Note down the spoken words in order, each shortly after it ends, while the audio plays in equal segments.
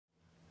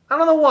I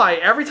don't know why,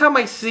 every time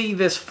I see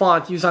this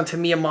font used on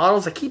Tamiya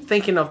models, I keep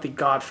thinking of The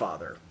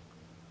Godfather.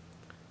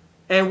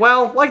 And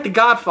well, like The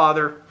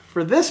Godfather,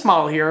 for this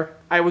model here,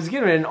 I was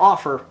given an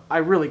offer I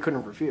really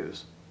couldn't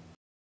refuse.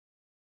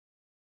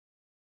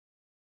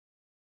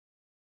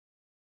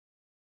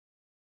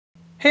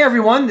 Hey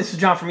everyone, this is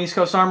John from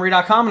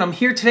EastCoastArmory.com, and I'm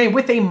here today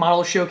with a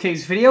model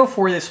showcase video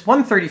for this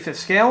 1/35th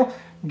scale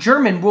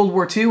German World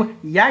War II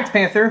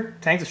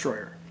Jagdpanther tank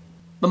destroyer.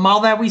 The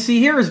model that we see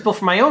here is built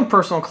for my own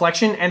personal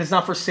collection and is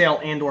not for sale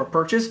and or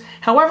purchase.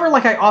 However,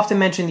 like I often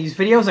mention in these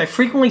videos, I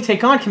frequently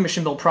take on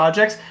commission build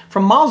projects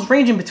from models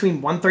ranging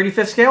between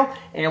 1/35th scale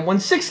and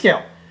 1/6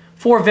 scale.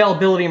 For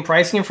availability and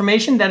pricing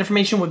information, that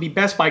information would be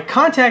best by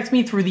contacting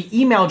me through the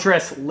email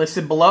address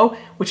listed below,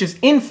 which is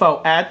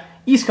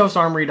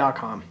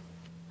info@EastCoastArmory.com.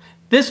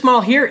 This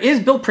model here is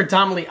built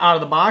predominantly out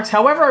of the box.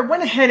 However, I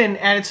went ahead and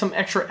added some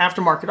extra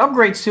aftermarket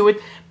upgrades to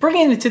it,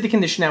 bringing it to the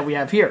condition that we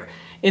have here.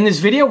 In this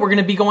video, we're going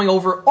to be going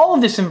over all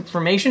of this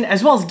information,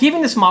 as well as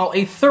giving this model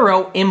a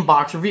thorough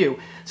in-box review.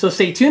 So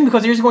stay tuned,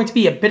 because there's going to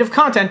be a bit of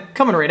content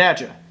coming right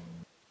at you.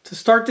 To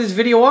start this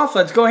video off,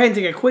 let's go ahead and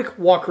take a quick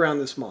walk around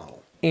this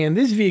model. And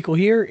this vehicle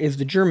here is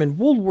the German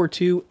World War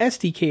II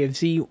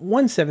STKFZ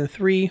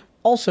 173,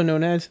 also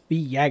known as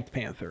the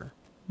Jagdpanther.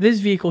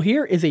 This vehicle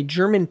here is a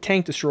German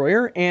tank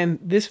destroyer, and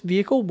this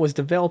vehicle was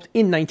developed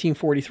in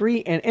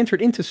 1943 and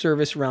entered into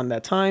service around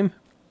that time,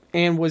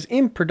 and was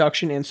in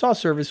production and saw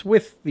service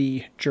with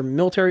the German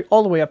military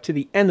all the way up to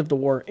the end of the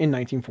war in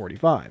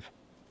 1945.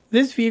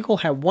 This vehicle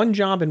had one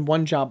job and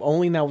one job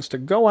only, and that was to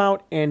go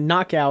out and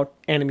knock out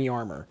enemy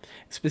armor,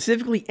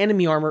 specifically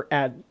enemy armor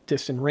at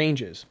distant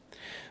ranges.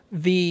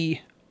 The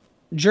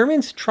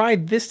Germans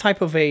tried this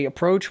type of a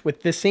approach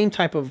with this same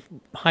type of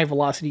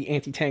high-velocity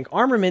anti-tank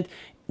armament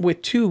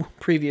with two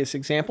previous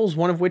examples,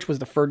 one of which was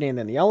the Ferdinand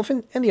and the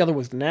Elephant, and the other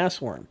was the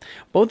Nashorn.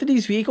 Both of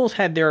these vehicles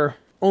had their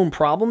own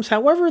problems.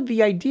 However,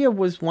 the idea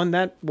was one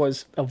that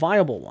was a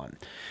viable one.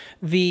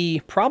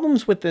 The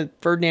problems with the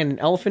Ferdinand and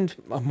Elephant,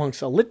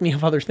 amongst a litany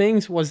of other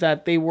things, was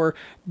that they were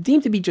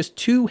deemed to be just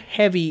too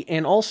heavy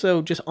and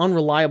also just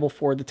unreliable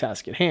for the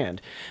task at hand.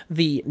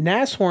 The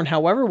Nashorn,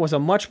 however, was a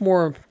much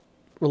more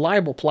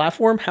reliable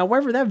platform.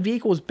 However, that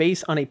vehicle was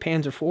based on a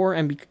Panzer IV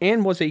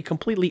and was a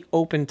completely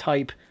open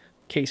type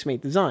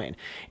casemate design.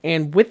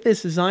 And with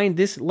this design,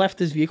 this left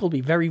this vehicle to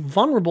be very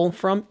vulnerable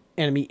from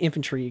enemy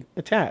infantry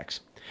attacks.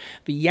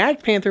 The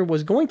Jagdpanther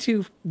was going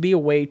to be a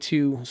way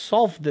to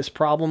solve this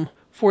problem.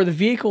 For the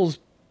vehicle's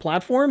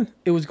platform,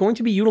 it was going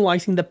to be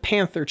utilizing the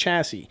Panther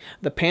chassis.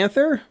 The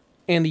Panther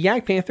and the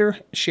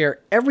Jagdpanther share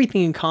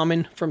everything in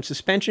common, from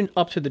suspension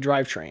up to the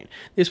drivetrain.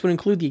 This would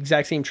include the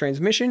exact same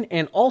transmission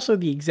and also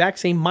the exact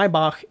same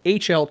Maybach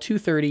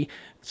HL230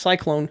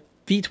 Cyclone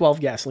V12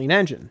 gasoline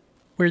engine.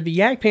 Where the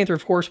Jagdpanther,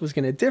 of course, was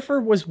going to differ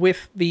was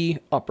with the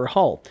upper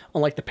hull.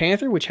 Unlike the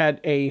Panther, which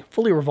had a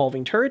fully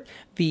revolving turret,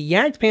 the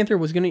Jagdpanther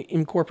was going to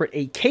incorporate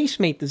a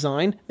casemate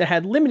design that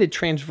had limited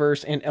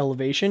transverse and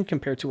elevation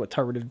compared to a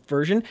turreted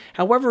version.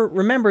 However,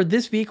 remember,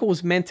 this vehicle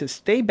was meant to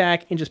stay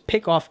back and just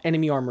pick off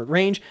enemy armor at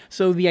range,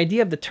 so the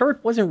idea of the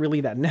turret wasn't really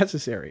that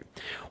necessary.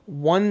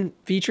 One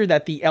feature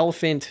that the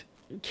Elephant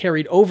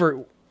carried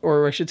over,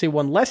 or I should say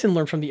one lesson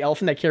learned from the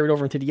Elephant that carried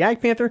over into the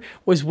Jagdpanther,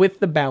 was with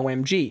the Bow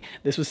MG.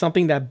 This was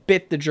something that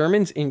bit the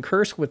Germans in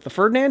Kursk with the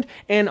Ferdinand,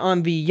 and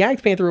on the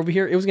Jagdpanther over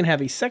here, it was going to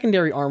have a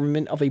secondary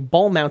armament of a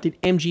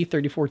ball-mounted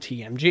MG34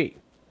 TMG.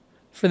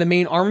 For the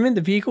main armament,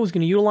 the vehicle is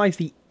going to utilize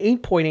the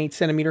 8.8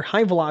 centimeter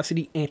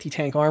high-velocity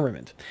anti-tank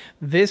armament.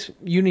 This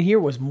unit here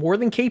was more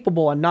than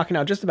capable of knocking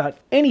out just about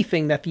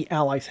anything that the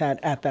Allies had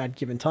at that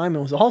given time,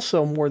 and was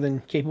also more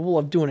than capable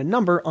of doing a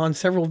number on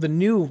several of the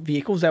new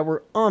vehicles that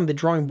were on the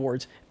drawing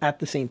boards at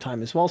the same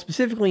time as well,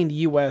 specifically in the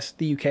US,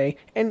 the UK,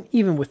 and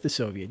even with the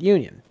Soviet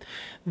Union.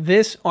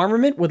 This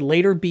armament would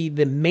later be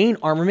the main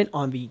armament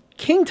on the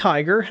King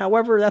Tiger.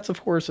 However, that's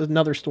of course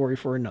another story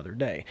for another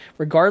day.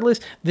 Regardless,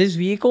 this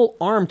vehicle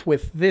armed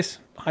with this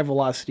high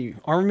velocity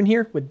armament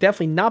here would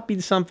definitely not be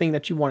something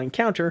that you want to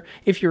encounter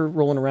if you're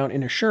rolling around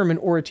in a Sherman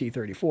or a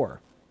T-34.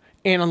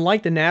 And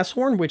unlike the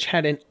Nashorn, which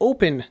had an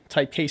open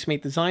type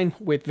casemate design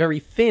with very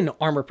thin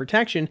armor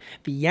protection,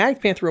 the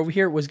Jagdpanther over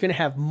here was going to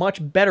have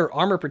much better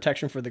armor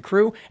protection for the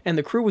crew, and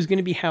the crew was going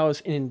to be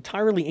housed in an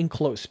entirely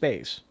enclosed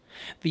space.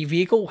 The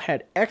vehicle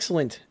had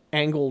excellent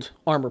angled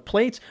armor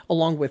plates,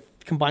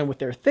 combined with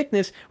their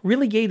thickness,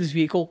 really gave this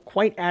vehicle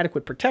quite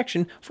adequate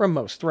protection from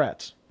most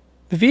threats.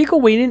 The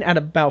vehicle weighed in at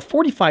about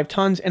 45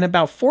 tons, and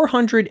about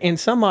 400 and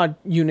some odd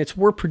units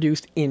were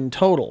produced in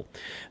total.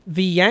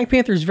 The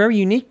Jagdpanther is very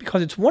unique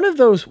because it's one of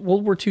those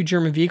World War II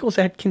German vehicles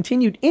that had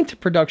continued into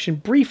production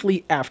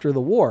briefly after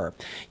the war.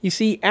 You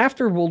see,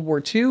 after World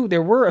War II,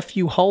 there were a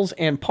few hulls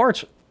and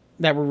parts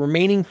that were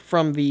remaining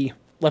from the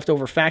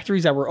leftover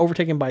factories that were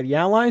overtaken by the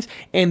Allies,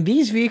 and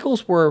these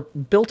vehicles were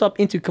built up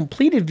into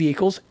completed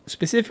vehicles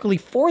specifically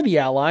for the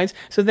Allies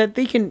so that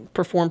they can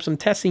perform some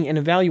testing and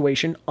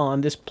evaluation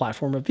on this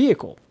platform of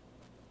vehicle.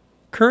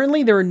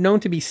 Currently, there are known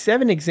to be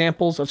 7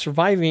 examples of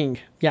surviving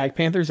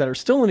Jagdpanthers that are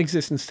still in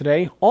existence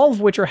today, all of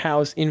which are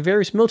housed in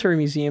various military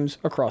museums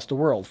across the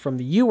world, from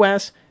the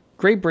US,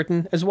 Great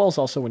Britain, as well as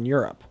also in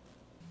Europe.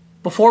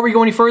 Before we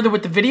go any further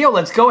with the video,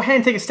 let's go ahead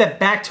and take a step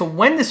back to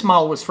when this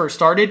model was first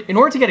started in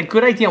order to get a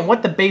good idea on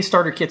what the base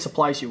starter kit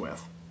supplies you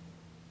with.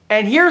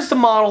 And here's the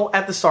model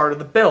at the start of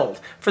the build.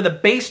 For the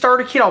base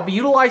starter kit, I'll be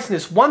utilizing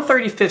this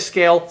 1/35th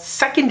scale,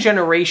 2nd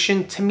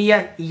generation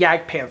Tamiya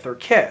Jagdpanther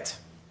kit.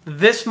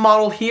 This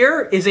model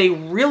here is a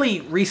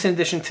really recent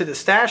addition to the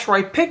stash where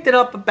I picked it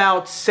up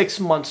about 6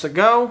 months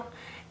ago,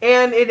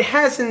 and it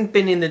hasn't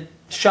been in the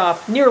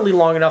shop nearly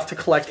long enough to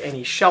collect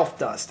any shelf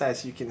dust,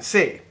 as you can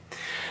see.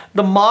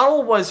 The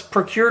model was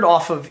procured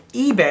off of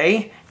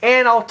eBay,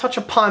 and I'll touch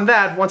upon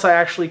that once I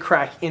actually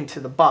crack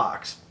into the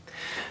box.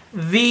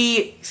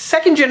 The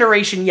 2nd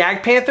generation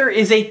Jagdpanther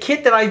is a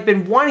kit that I've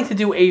been wanting to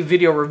do a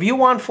video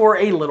review on for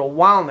a little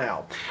while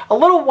now. A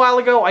little while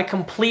ago, I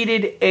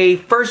completed a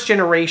 1st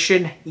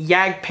generation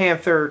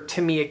Jagdpanther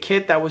Tamiya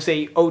kit that was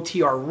a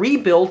OTR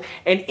rebuild,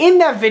 and in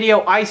that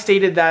video, I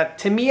stated that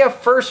Tamiya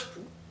first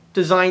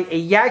designed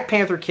a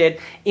Jagdpanther kit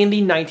in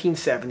the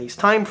 1970s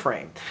time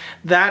frame.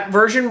 That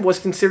version was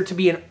considered to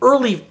be an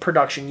early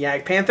production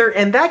Jagdpanther,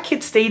 and that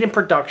kit stayed in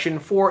production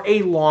for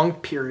a long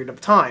period of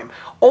time,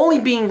 only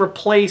being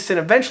replaced and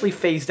eventually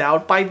phased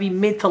out by the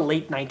mid to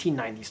late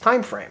 1990s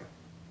time frame.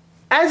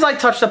 As I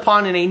touched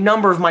upon in a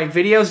number of my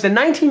videos, the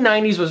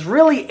 1990s was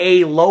really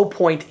a low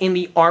point in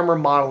the armor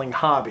modeling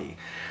hobby.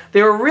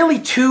 There were really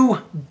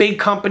two big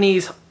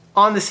companies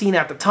on the scene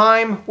at the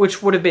time,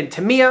 which would have been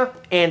Tamiya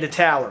and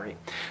Italeri.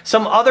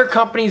 Some other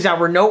companies that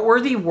were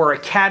noteworthy were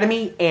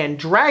Academy and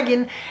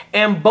Dragon,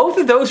 and both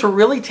of those were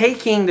really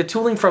taking the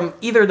tooling from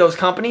either of those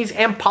companies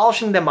and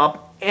polishing them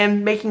up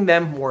and making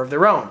them more of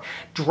their own.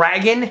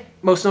 Dragon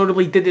most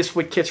notably did this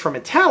with kits from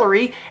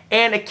Italeri,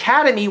 and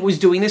Academy was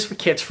doing this with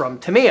kits from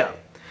Tamiya.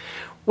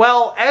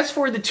 Well, as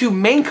for the two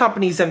main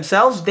companies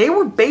themselves, they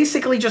were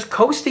basically just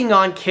coasting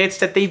on kits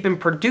that they've been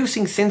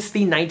producing since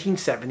the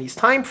 1970s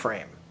time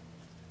frame.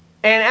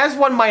 And as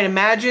one might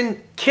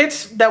imagine,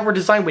 kits that were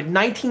designed with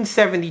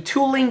 1970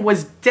 tooling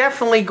was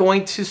definitely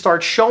going to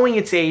start showing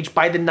its age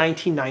by the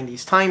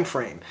 1990s time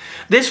frame.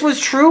 This was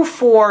true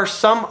for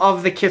some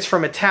of the kits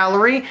from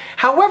Italeri.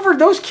 However,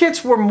 those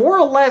kits were more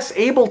or less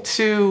able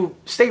to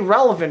stay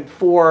relevant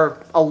for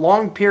a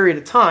long period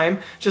of time,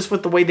 just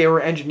with the way they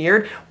were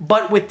engineered.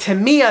 But with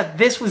Tamiya,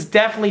 this was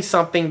definitely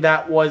something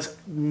that was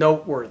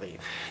noteworthy.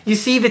 You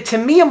see, the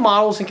Tamiya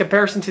models, in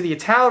comparison to the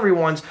Italeri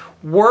ones,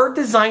 were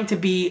designed to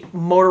be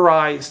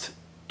motorized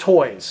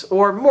toys,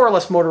 or more or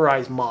less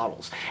motorized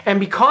models. And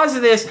because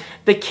of this,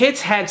 the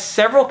kits had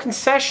several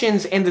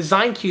concessions and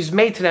design cues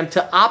made to them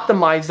to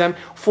optimize them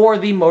for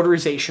the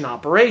motorization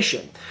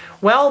operation.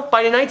 Well,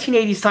 by the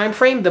 1980s time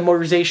frame, the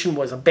motorization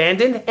was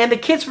abandoned, and the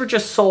kits were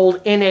just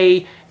sold in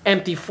a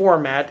empty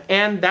format,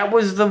 and that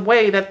was the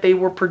way that they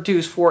were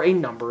produced for a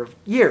number of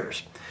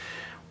years.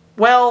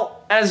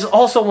 Well, as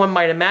also one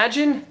might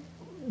imagine,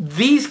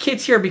 these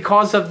kits here,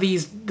 because of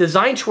these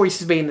design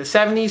choices made in the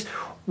 70s,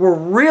 were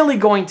really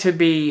going to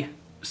be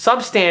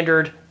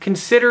substandard,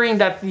 considering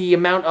that the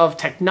amount of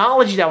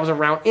technology that was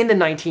around in the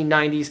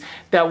 1990s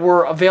that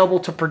were available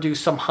to produce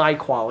some high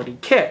quality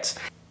kits.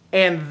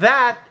 And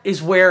that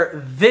is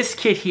where this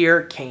kit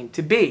here came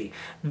to be.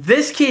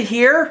 This kit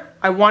here,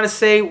 I want to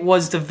say,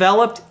 was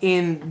developed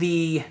in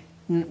the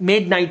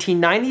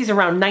mid-1990s,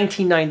 around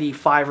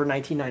 1995 or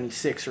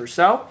 1996 or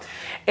so,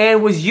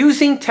 and was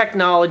using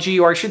technology,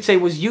 or I should say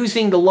was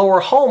using the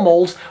lower hull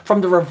molds from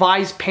the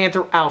revised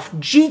Panther Alpha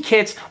G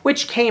kits,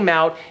 which came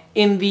out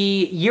in the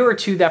year or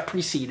two that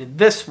preceded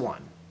this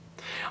one.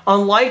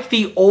 Unlike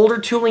the older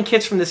tooling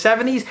kits from the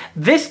 70s,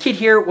 this kit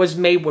here was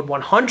made with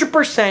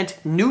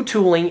 100% new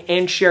tooling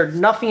and shared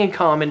nothing in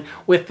common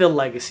with the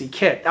legacy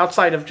kit,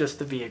 outside of just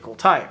the vehicle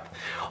type.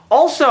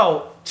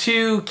 Also,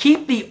 to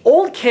keep the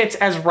old kits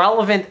as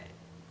relevant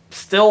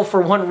still for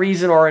one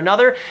reason or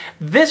another,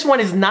 this one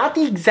is not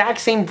the exact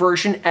same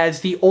version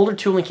as the older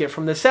tooling kit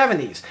from the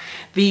 70s.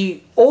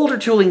 The older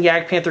tooling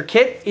Jagdpanther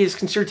kit is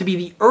considered to be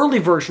the early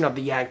version of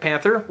the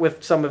Jagdpanther,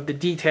 with some of the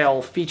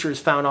detail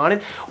features found on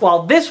it,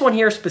 while this one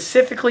here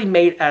specifically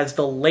made as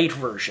the late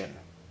version.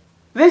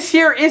 This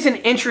here is an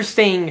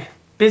interesting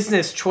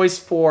business choice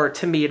for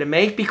Tamiya to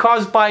make,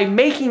 because by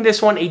making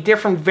this one a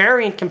different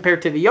variant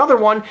compared to the other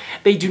one,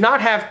 they do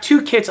not have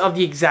two kits of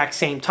the exact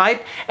same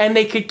type, and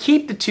they could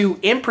keep the two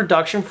in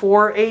production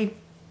for a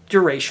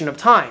duration of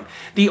time.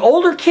 The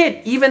older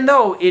kit, even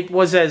though it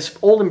was as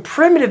old and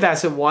primitive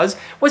as it was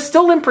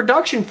still in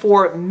production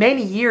for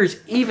many years,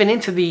 even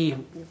into the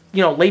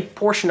late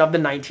portion of the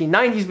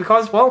 1990s,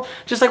 because, well,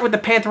 just like with the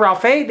Panther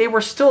Alpha, they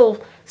were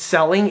still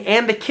selling,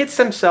 and the kits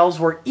themselves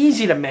were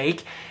easy to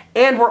make,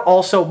 and were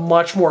also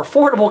much more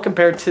affordable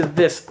compared to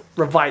this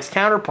revised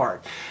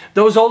counterpart.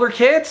 Those older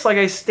kits, like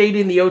I stated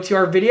in the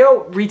OTR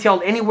video,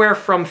 retailed anywhere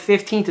from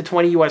 $15 to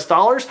 $20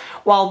 US,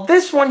 while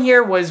this one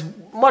here was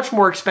much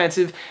more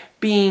expensive,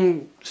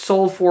 being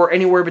sold for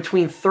anywhere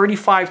between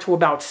 $35 to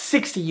about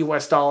 $60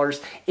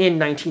 US in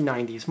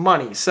 1990s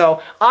money.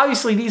 So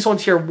obviously these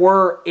ones here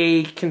were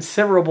a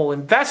considerable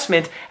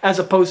investment as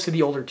opposed to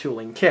the older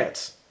tooling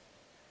kits.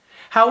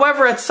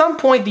 However, at some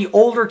point, the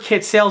older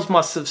kit sales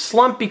must have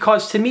slumped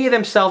because Tamiya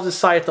themselves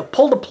decided to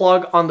pull the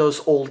plug on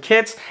those old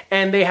kits,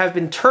 and they have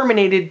been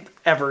terminated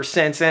ever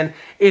since, and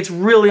it's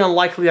really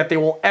unlikely that they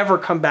will ever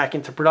come back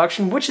into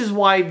production, which is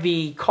why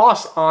the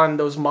costs on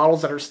those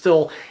models that are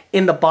still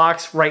in the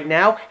box right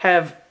now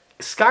have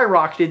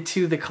skyrocketed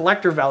to the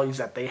collector values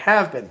that they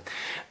have been.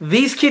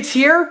 These kits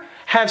here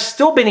have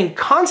still been in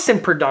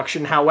constant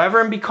production, however,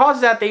 and because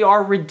of that, they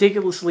are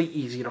ridiculously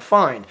easy to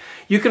find.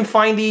 You can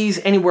find these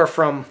anywhere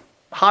from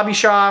hobby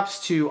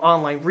shops to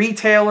online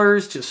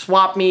retailers to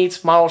swap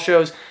meets, model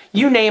shows,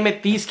 you name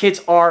it. These kits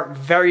are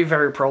very,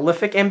 very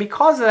prolific, and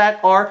because of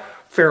that are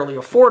fairly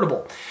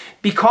affordable.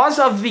 Because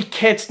of the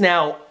kit's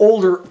now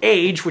older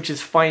age, which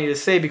is funny to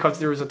say because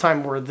there was a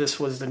time where this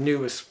was the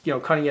newest,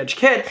 cutting edge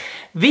kit,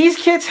 these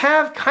kits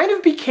have kind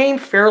of became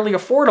fairly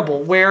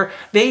affordable where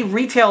they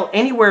retail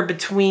anywhere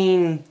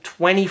between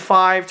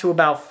 25 to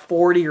about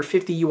 40 or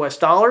 50 US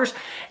dollars,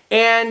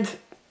 and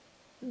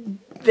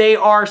they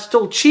are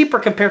still cheaper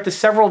compared to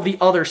several of the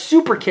other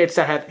super kits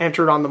that have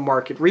entered on the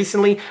market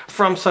recently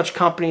from such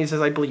companies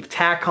as I believe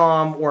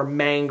Takom or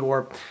Mang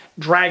or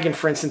Dragon,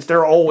 for instance.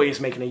 They're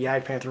always making a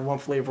Jagdpanther, one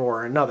flavor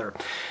or another.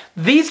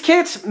 These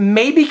kits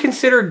may be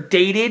considered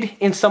dated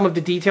in some of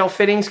the detail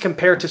fittings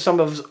compared to some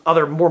of those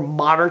other more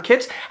modern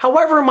kits.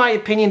 However, in my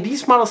opinion,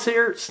 these models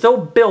here still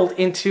build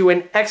into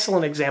an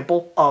excellent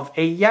example of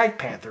a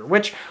Jagdpanther,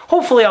 which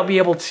hopefully I'll be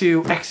able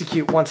to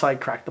execute once I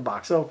crack the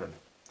box open.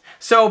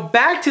 So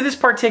back to this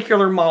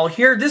particular model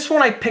here. This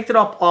one I picked it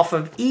up off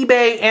of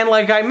eBay, and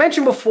like I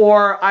mentioned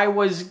before, I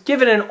was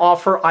given an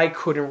offer I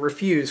couldn't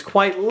refuse,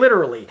 quite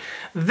literally.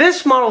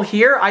 This model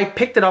here, I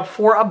picked it up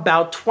for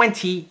about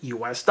 20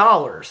 US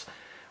dollars.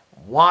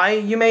 Why,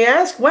 you may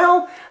ask?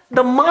 Well,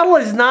 the model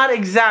is not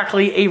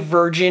exactly a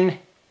virgin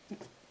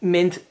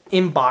mint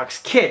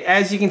inbox kit.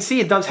 As you can see,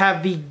 it does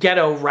have the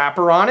ghetto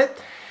wrapper on it,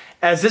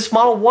 as this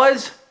model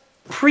was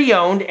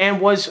pre-owned and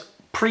was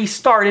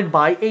pre-started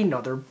by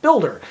another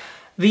builder.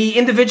 The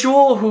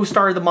individual who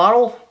started the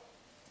model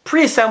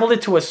pre-assembled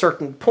it to a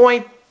certain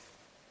point,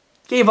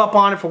 gave up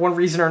on it for one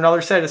reason or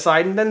another, set it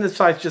aside, and then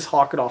decided to just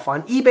hawk it off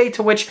on eBay,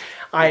 to which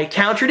I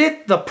countered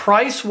it. The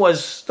price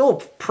was still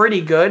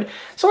pretty good,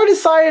 so I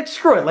decided,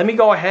 screw it, let me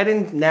go ahead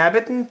and nab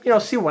it and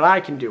see what I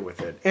can do with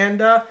it. And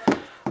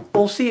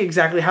we'll see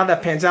exactly how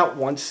that pans out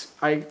once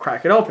I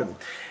crack it open.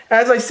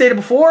 As I stated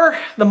before,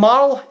 the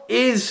model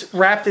is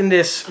wrapped in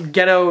this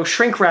ghetto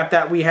shrink wrap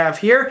that we have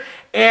here,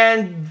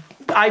 and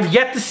I've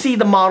yet to see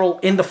the model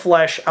in the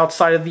flesh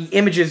outside of the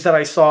images that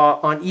I saw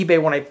on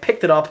eBay when I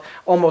picked it up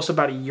almost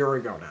about a year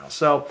ago now.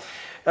 So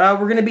we're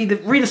going to be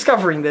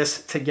rediscovering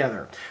this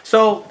together.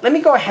 So let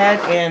me go ahead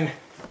and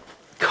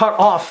cut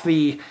off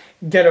the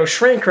ghetto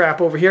shrink wrap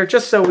over here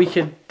just so we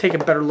can take a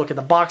better look at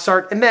the box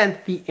art and then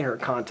the inner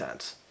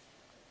contents.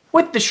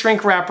 With the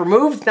shrink wrap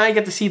removed, now you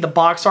get to see the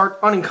box art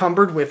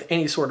unencumbered with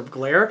any sort of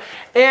glare.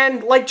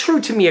 And like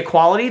true Tamiya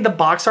quality, the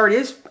box art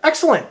is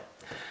excellent.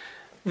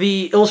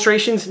 The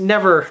illustrations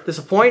never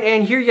disappoint,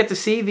 and here you get to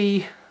see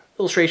the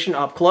illustration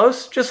up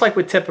close. Just like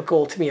with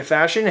typical Tamiya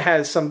fashion, it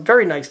has some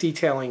very nice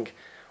detailing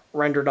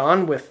rendered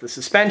on with the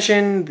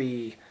suspension,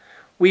 the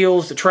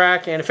wheels, the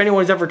track, and if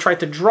anyone's ever tried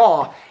to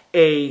draw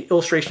a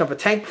illustration of a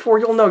tank before,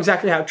 you'll know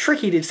exactly how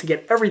tricky it is to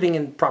get everything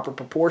in proper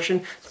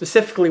proportion,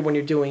 specifically when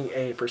you're doing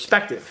a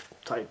perspective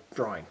type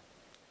drawing.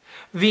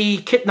 The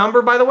kit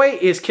number, by the way,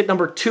 is kit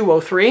number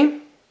 203,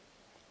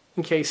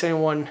 in case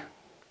anyone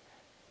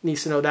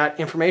needs to know that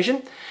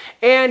information.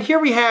 And here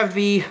we have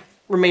the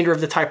remainder of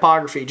the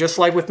typography. Just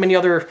like with many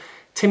other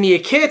Tamiya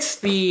kits,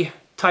 the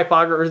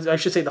typography, or I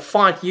should say the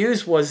font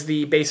used was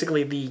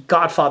basically the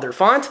Godfather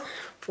font.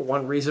 For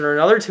one reason or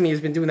another, Tamiya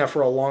has been doing that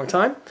for a long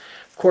time.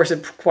 Of course,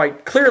 it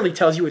quite clearly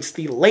tells you it's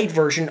the late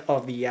version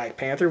of the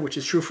Jagdpanther, which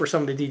is true for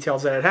some of the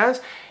details that it has,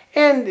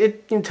 and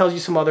it tells you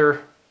some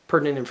other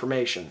pertinent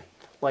information,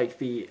 like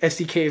the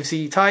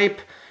SDKFZ type,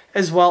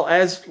 as well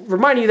as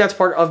reminding you that's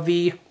part of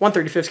the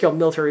 1/35 scale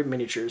military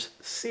miniatures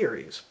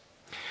series.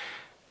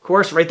 Of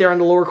course, right there in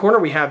the lower corner,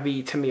 we have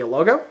the Tamiya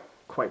logo,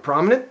 quite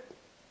prominent.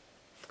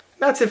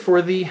 That's it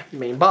for the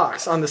main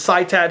box. On the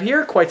side tab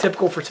here, quite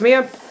typical for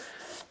Tamiya,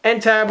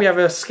 end tab, we have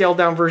a scaled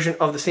down version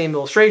of the same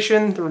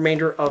illustration, the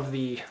remainder of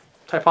the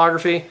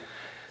typography.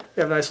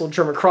 We have a nice little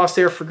German cross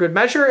there for good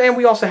measure, and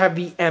we also have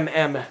the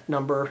MM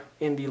number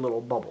in the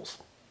little bubbles.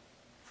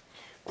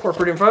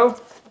 Corporate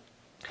info.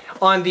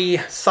 On the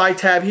side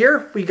tab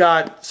here, we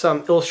got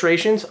some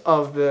illustrations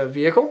of the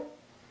vehicle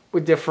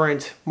with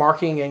different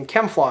marking and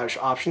camouflage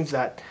options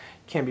that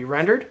can be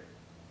rendered.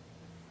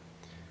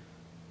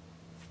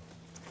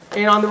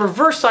 And on the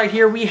reverse side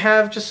here, we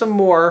have just some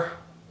more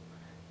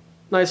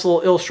nice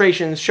little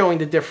illustrations showing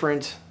the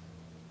different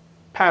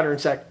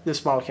patterns that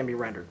this model can be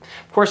rendered.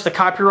 Of course, the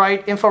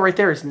copyright info right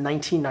there is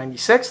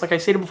 1996. Like I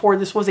stated before,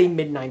 this was a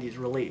mid-90s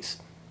release.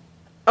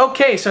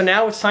 Okay, so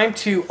now it's time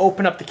to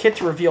open up the kit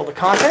to reveal the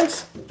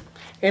contents.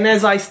 And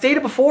as I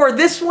stated before,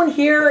 this one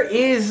here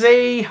is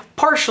a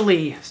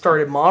partially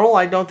started model.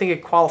 I don't think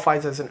it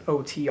qualifies as an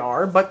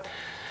OTR, but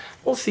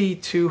we'll see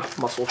to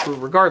muscle through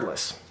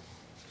regardless.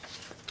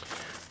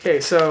 Okay,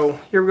 so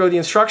here we go, the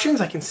instructions.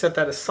 I can set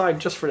that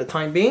aside just for the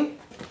time being.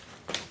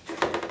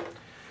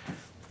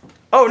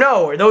 Oh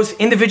no, are those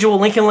individual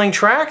Lincoln Lang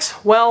tracks?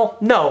 Well,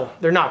 no,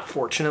 they're not,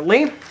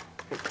 fortunately.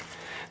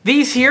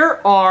 These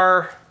here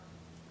are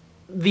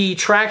the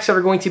tracks that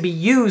are going to be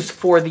used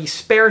for the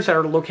spares that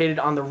are located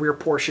on the rear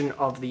portion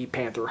of the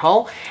Panther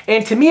hull.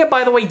 And Tamiya,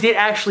 by the way, did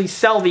actually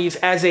sell these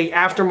as a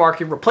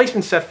aftermarket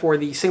replacement set for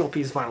the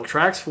single-piece vinyl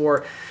tracks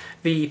for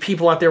the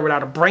people out there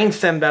without a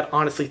brainstem that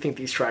honestly think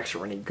these tracks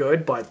are any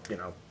good, but you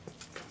know,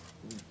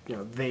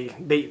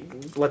 they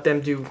let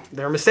them do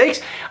their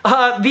mistakes.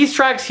 These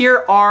tracks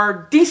here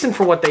are decent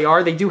for what they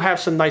are. They do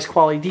have some nice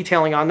quality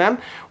detailing on them,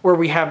 where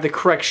we have the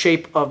correct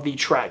shape of the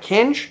track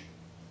hinge.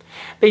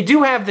 They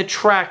do have the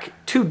track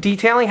tube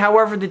detailing,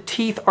 however, the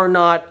teeth are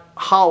not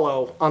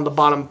hollow on the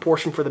bottom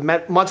portion for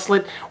the mud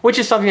slit, which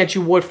is something that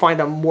you would find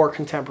on more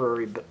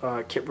contemporary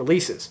kit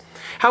releases.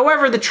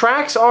 However, the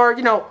tracks are,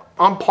 you know,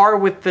 on par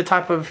with the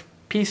type of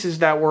pieces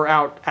that were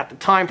out at the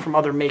time from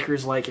other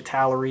makers like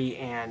Italeri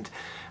and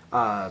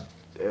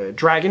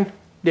Dragon.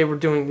 They were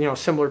doing, you know,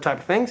 similar type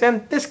of things,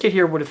 and this kit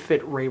here would have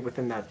fit right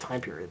within that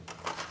time period.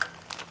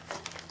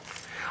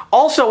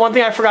 Also, one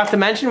thing I forgot to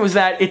mention was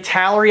that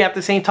Italeri at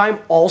the same time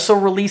also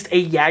released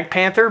a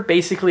Jagdpanther,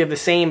 basically of the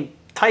same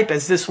type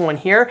as this one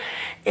here,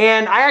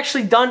 and I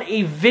actually done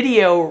a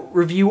video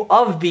review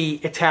of the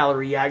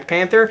Italeri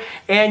Jagdpanther,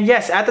 and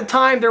yes, at the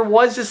time there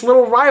was this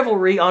little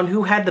rivalry on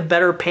who had the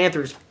better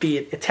Panthers, be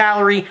it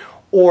Italeri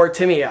or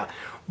Tamiya.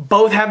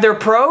 Both have their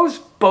pros,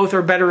 both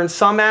are better in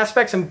some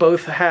aspects, and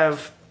both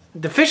have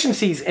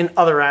deficiencies in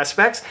other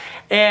aspects,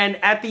 and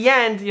at the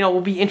end, you know, it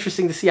will be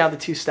interesting to see how the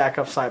two stack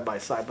up side by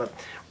side, but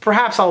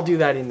perhaps I'll do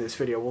that in this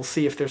video. We'll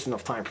see if there's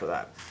enough time for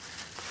that.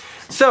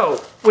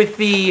 So, with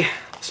the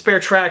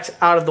spare tracks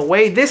out of the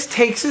way, this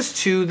takes us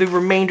to the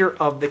remainder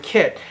of the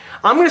kit.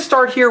 I'm going to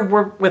start here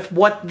with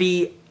what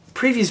the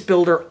previous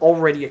builder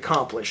already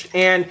accomplished,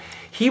 and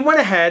he went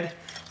ahead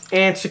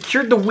and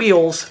secured the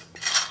wheels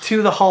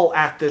to the hull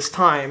at this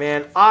time,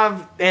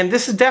 and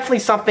this is definitely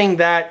something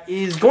that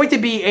is going to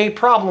be a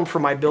problem for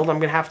my build. I'm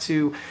going to have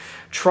to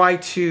try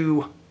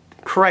to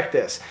correct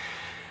this.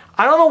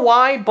 I don't know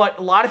why, but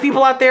a lot of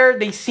people out there,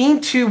 they seem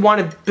to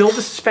want to build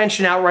the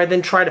suspension outright,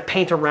 then try to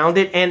paint around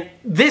it. And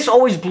this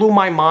always blew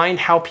my mind,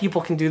 how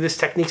people can do this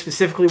technique,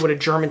 specifically with a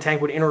German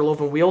tank with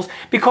interwoven wheels.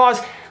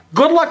 Because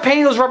good luck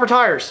painting those rubber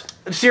tires.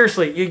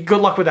 Seriously, good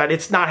luck with that.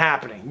 It's not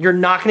happening. You're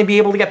not going to be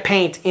able to get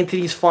paint into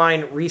these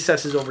fine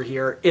recesses over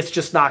here. It's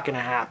just not going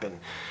to happen.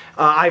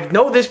 I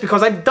know this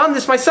because I've done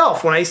this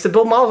myself. When I used to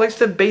build models, I used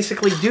to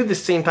basically do the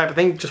same type of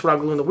thing, just without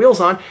gluing the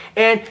wheels on,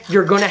 and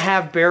you're going to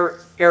have bare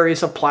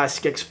areas of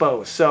plastic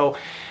exposed. So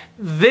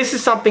this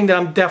is something that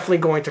I'm definitely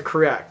going to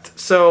correct.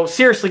 So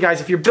seriously,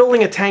 guys, if you're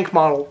building a tank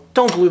model,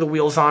 don't glue the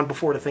wheels on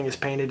before the thing is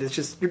painted. It's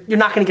just, you're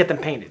not going to get them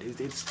painted.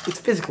 It's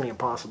physically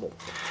impossible.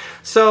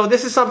 So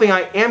this is something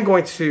I am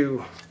going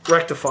to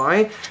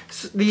rectify.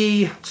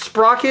 The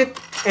sprocket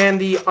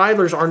and the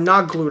idlers are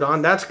not glued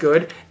on. That's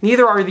good.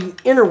 Neither are the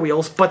inner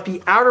wheels, but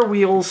the outer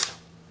wheels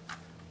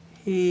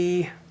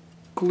he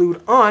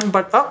glued on.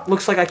 But oh,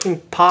 looks like I can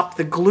pop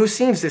the glue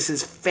seams. This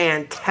is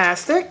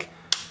fantastic.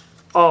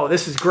 Oh,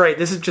 this is great.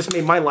 This has just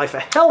made my life a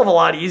hell of a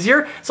lot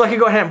easier. So I can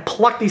go ahead and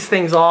pluck these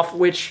things off,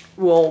 which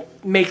will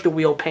make the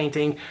wheel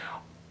painting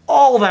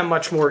all that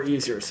much more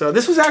easier. So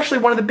this was actually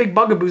one of the big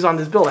bugaboos on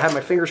this build. I had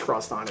my fingers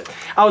crossed on it.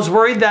 I was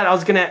worried that I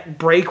was going to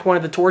break one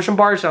of the torsion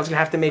bars, so I was going to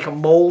have to make a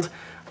mold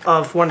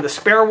of one of the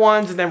spare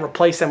ones and then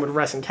replace them with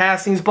resin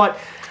castings. But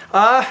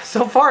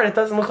so far, it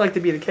doesn't look like to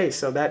be the case.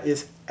 So that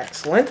is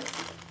excellent.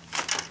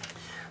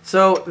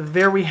 So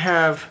there we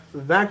have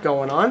that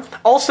going on.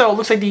 Also, it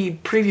looks like the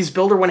previous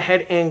builder went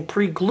ahead and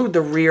pre-glued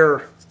the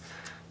rear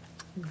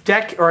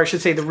deck, or I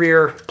should say the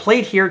rear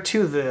plate here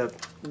to the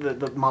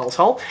model's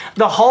hull.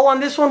 The hull on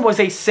this one was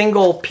a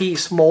single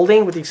piece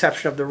molding with the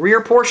exception of the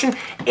rear portion.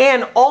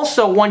 And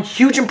also one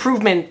huge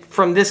improvement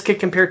from this kit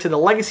compared to the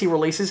legacy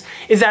releases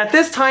is that at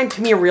this time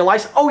Tamiya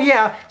realized, oh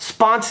yeah,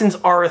 sponsons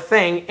are a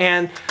thing,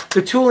 and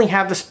the tooling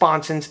have the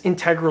sponsons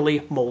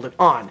integrally molded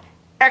on.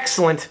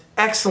 Excellent,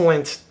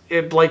 excellent.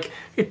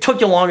 It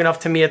took you long enough,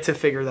 Tamiya, to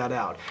figure that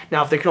out.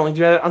 Now, if they could only do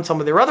that on some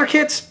of their other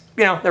kits,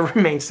 you know, that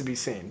remains to be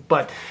seen.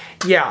 But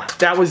yeah,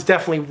 that was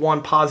definitely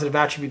one positive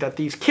attribute that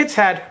these kits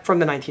had from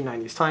the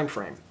 1990s time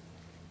frame.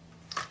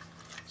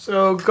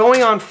 So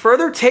going on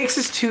further takes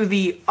us to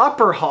the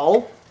upper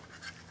hull.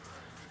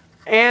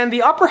 And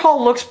the upper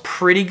hull looks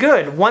pretty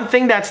good. One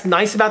thing that's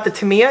nice about the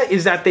Tamiya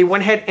is that they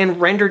went ahead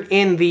and rendered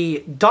in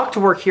the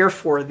ductwork here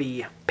for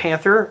the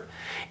Panther.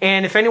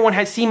 And if anyone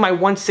has seen my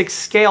 1/6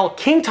 scale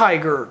King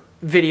Tiger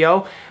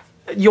video,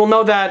 you'll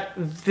know that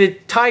the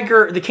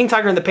King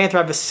Tiger and the Panther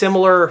have a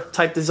similar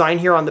type design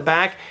here on the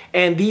back,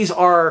 and these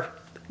are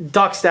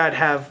ducts that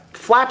have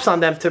flaps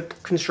on them to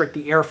constrict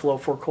the airflow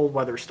for cold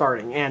weather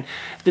starting. And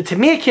the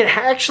Tamiya kit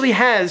actually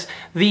has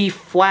the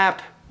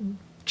flap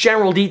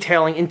general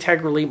detailing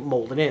integrally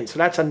molded in, so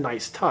that's a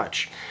nice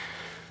touch.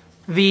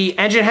 The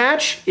engine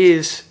hatch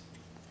is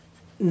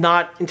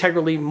not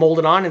integrally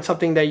molded on, and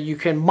something that you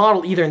can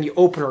model either in the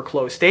open or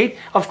closed state.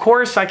 Of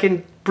course, I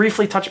can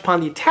briefly touch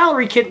upon the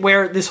Italeri kit,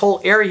 where this whole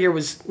area here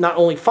was not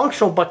only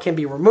functional but can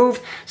be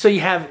removed. So you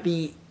have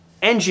the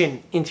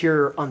engine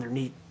interior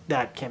underneath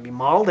that can be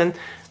modeled, and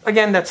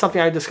again, that's something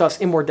I discuss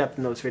in more depth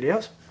in those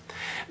videos.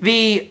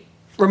 The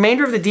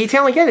remainder of the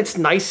detail, again, it's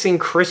nice and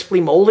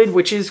crisply molded,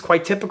 which is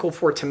quite typical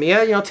for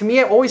Tamiya. You know,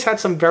 Tamiya always had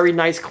some very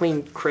nice,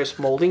 clean, crisp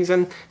moldings,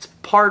 and it's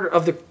part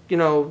of the, you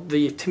know,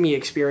 the Tamiya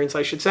experience,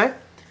 I should say.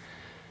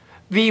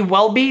 The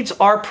well beads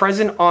are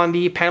present on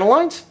the panel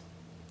lines.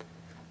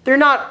 They're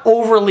not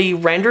overly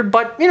rendered,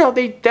 but, you know,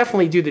 they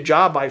definitely do the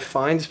job, I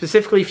find.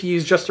 Specifically, if you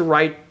use just the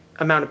right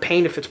amount of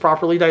paint, if it's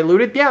properly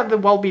diluted, yeah, the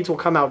well beads will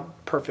come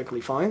out perfectly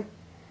fine.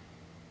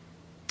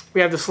 We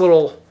have this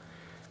little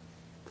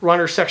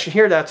runner section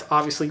here that's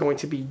obviously going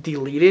to be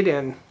deleted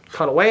and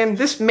cut away, and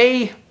this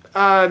may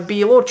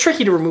be a little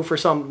tricky to remove for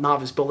some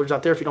novice builders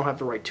out there if you don't have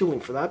the right tooling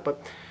for that,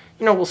 but,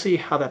 you know, we'll see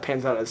how that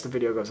pans out as the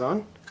video goes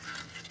on.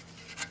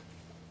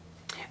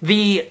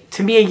 The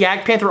Tamiya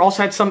Jagdpanther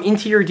also had some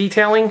interior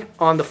detailing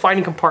on the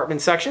fighting compartment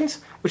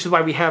sections, which is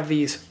why we have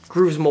these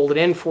grooves molded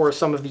in for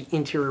some of the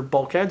interior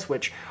bulkheads,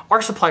 which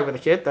are supplied with the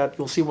kit that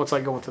you'll see once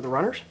I go into the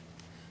runners.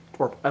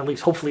 Or at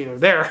least hopefully they're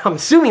there. I'm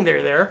assuming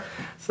they're there.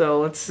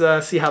 So let's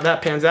see how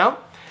that pans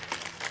out.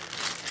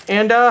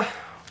 And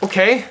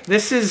okay,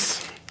 this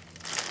is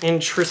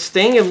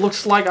interesting. It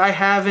looks like I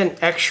have an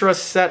extra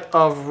set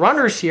of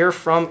runners here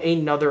from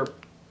another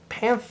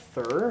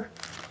Panther.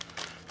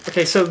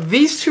 Okay, so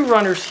these two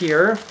runners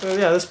here,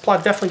 yeah, this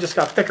plot definitely just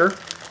got thicker.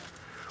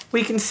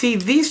 We can see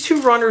these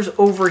two runners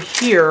over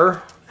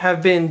here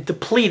have been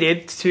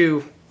depleted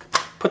to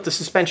put the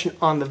suspension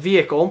on the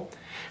vehicle.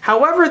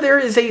 However, there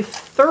is a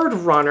third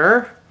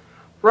runner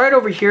right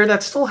over here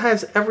that still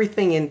has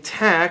everything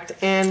intact,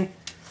 and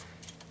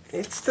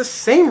it's the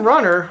same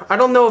runner. I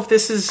don't know if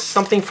this is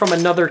something from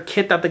another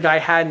kit that the guy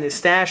had in his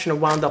stash and it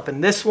wound up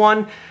in this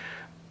one,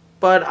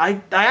 but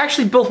I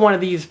actually built one of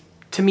these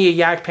Tamiya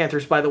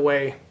Jagdpanthers, by the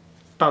way,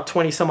 about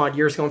 20 some odd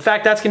years ago. In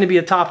fact, that's going to be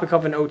a topic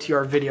of an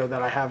OTR video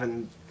that I have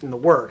in the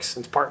works.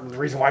 It's part of the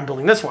reason why I'm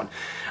building this one.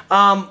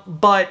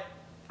 But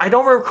I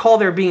don't recall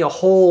there being a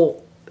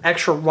whole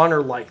extra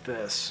runner like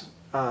this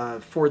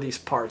for these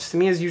parts.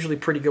 Tamiya is usually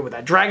pretty good with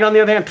that. Dragon, on the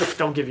other hand,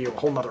 they'll give you a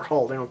whole nother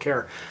hull. They don't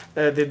care.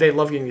 They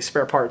love getting these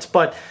spare parts.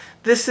 But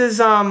this is,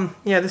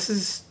 yeah, this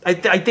is, I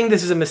think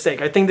this is a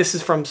mistake. I think this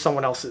is from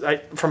someone else,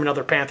 from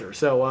another Panther.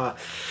 So,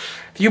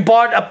 if you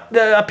bought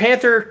a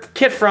Panther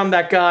kit from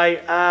that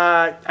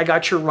guy, I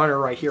got your runner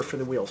right here for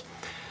the wheels.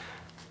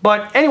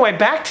 But anyway,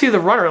 back to the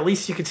runner. At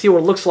least you can see what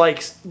it looks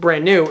like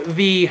brand new.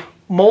 The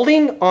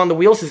molding on the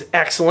wheels is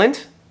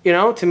excellent. You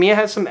know, Tamiya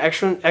has some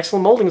excellent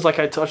moldings like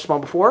I touched on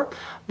before.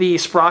 The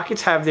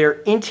sprockets have their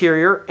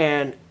interior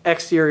and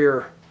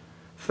exterior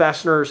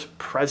fasteners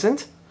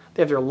present.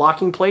 They have their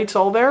locking plates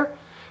all there.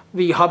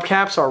 The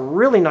hubcaps are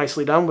really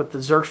nicely done with the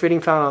Zerk fitting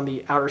found on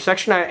the outer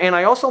section. And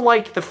I also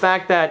like the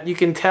fact that you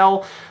can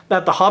tell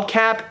that the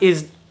hubcap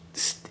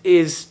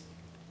is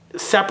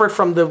separate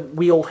from the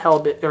wheel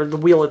helmet, or the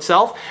wheel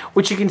itself,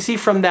 which you can see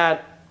from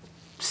that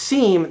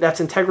seam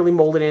that's integrally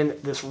molded in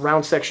this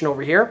round section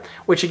over here,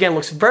 which again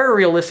looks very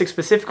realistic.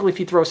 Specifically if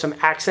you throw some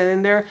accent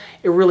in there,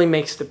 it really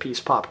makes the piece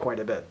pop quite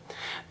a bit.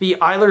 The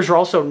eyelers are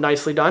also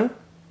nicely done.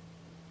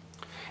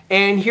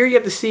 And here you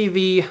have to see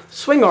the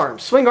swing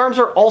arms. Swing arms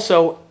are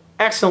also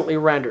excellently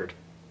rendered.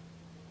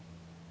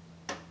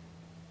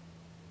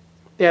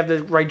 They have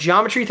the right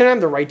geometry to them,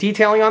 the right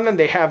detailing on them.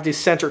 They have the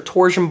center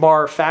torsion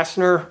bar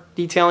fastener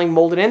detailing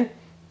molded in.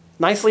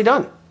 Nicely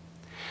done.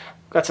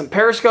 Got some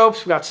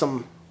periscopes, we got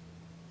some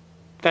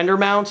fender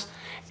mounts,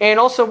 and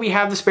also we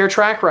have the spare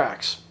track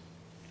racks.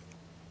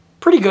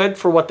 Pretty good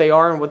for what they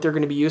are and what they're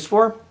going to be used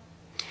for.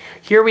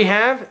 Here we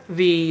have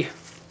the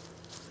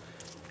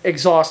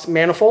exhaust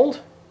manifold.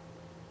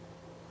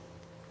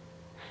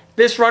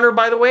 This runner,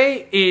 by the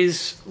way,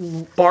 is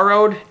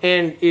borrowed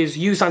and is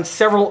used on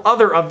several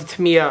other of the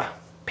Tamiya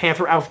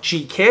Panther Alpha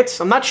G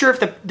kits. I'm not sure if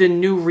the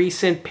new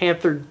recent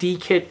Panther D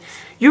kit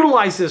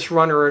utilized this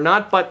runner or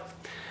not, but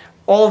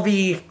all of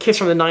the kits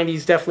from the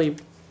 90s definitely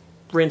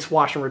rinse,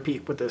 wash, and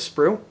repeat with this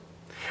sprue.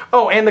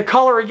 Oh, and the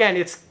color, again,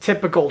 it's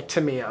typical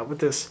Tamiya with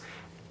this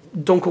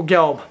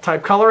Dunkelgelb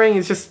type coloring.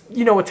 It's just,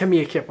 you know, a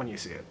Tamiya kit when you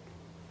see it.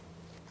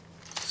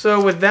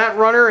 So with that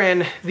runner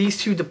and these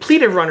two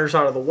depleted runners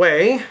out of the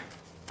way,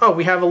 oh,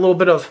 we have a little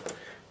bit of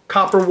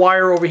copper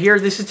wire over here.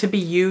 This is to be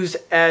used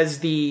as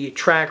the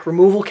track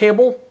removal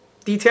cable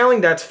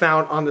detailing that's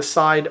found on the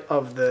side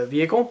of the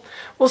vehicle.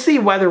 We'll see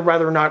whether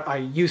or not I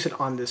use it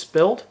on this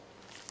build.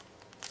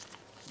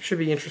 Should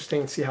be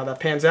interesting to see how that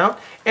pans out.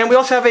 And we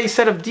also have a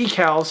set of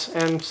decals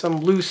and some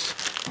loose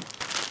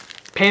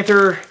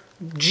Panther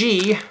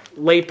G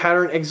late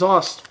pattern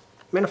exhaust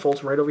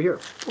manifolds right over here.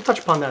 We'll touch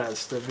upon that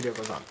as the video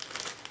goes on.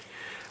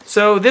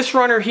 So this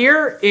runner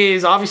here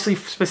is obviously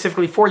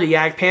specifically for the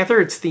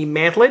Jagdpanther. It's the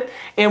mantlet.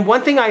 And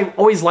one thing I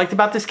always liked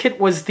about this kit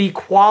was the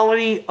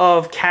quality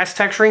of cast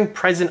texturing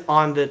present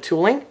on the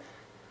tooling.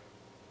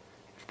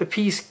 If the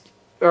piece,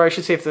 or I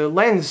should say if the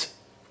lens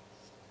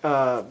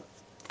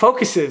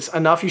focuses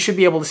enough, you should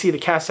be able to see the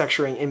cast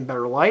texturing in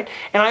better light.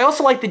 And I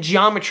also like the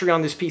geometry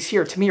on this piece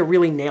here. Tamiya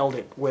really nailed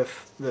it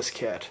with this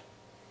kit.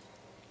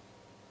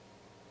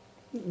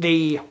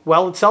 The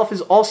well itself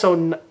is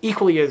also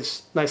equally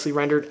as nicely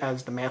rendered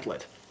as the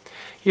mantlet.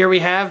 Here we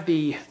have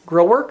the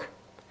grill work.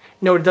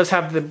 Note it does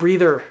have the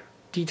breather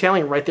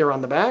detailing right there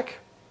on the back.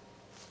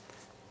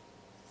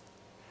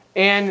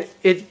 And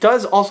it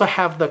does also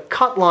have the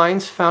cut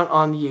lines found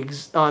on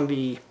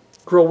the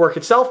grill work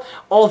itself,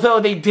 although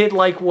they did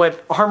like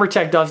what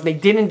Armortech does. They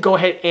didn't go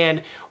ahead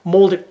and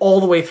mold it all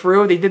the way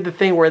through. They did the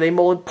thing where they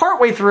molded part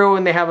way through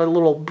and they have a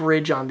little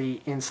bridge on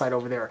the inside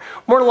over there.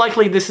 More than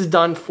likely this is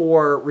done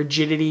for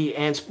rigidity,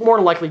 and it's more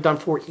than likely done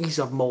for ease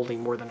of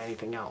molding more than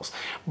anything else.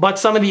 But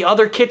some of the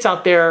other kits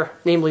out there,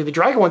 namely the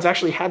Dragon ones,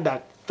 actually had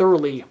that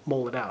thoroughly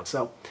molded out.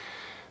 So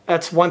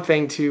that's one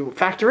thing to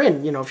factor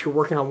in, you know, if you're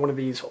working on one of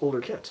these older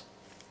kits.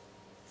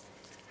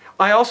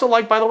 I also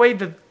like, by the way,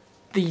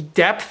 the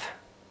depth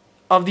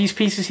of these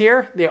pieces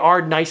here. They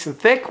are nice and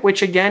thick,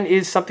 which again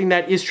is something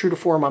that is true to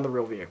form on the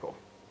real vehicle.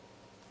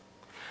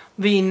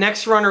 The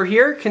next runner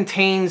here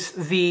contains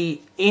the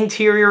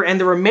interior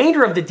and the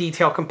remainder of the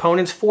detail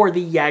components for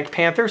the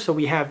Jagdpanther. So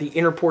we have the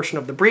inner portion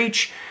of the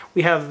breech,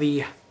 we have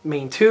the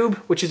main tube,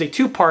 which is a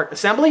two-part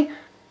assembly.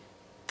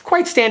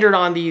 Quite standard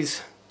on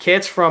these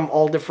kits from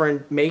all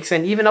different makes,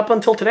 and even up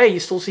until today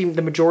you still see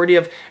the majority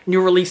of new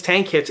release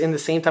tank kits in the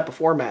same type of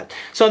format.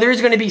 So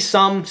there's going to be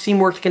some seam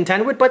work to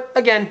contend with, but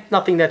again,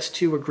 nothing that's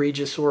too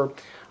egregious or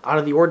out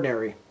of the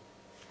ordinary.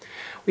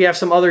 We have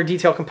some other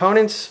detail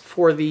components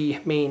for the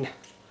main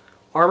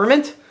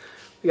armament.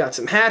 We got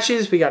some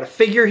hatches, we got a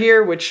figure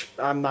here, which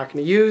I'm not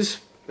going to use,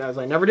 as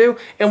I never do.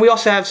 And we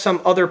also have some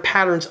other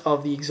patterns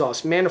of the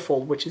exhaust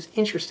manifold, which is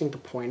interesting to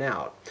point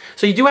out.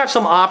 So you do have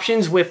some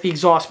options with the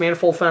exhaust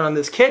manifold found on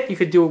this kit. You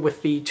could do it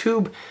with the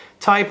tube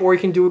type, or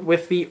you can do it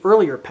with the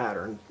earlier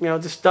pattern. You know,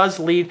 this does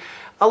lead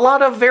a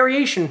lot of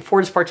variation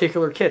for this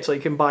particular kit. So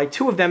you can buy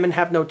two of them and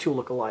have no two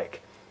look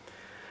alike.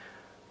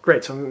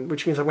 Great, so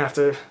which means I'm going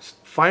to have to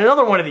find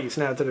another one of these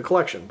and add to the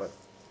collection. But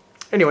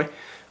anyway,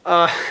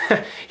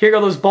 here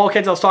go those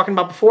bulkheads I was talking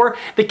about before.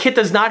 The kit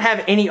does not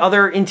have any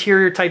other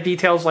interior type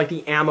details like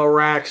the ammo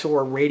racks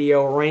or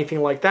radio or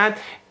anything like that.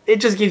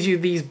 It just gives you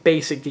these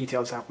basic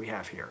details that we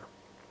have here.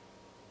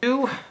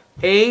 To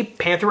a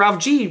Panther Alpha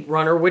G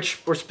runner,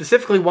 which were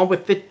specifically one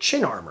with the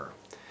chin armor.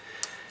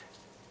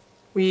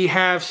 We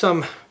have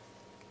some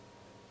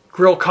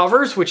grill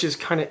covers, which is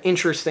kind of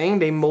interesting.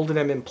 They molded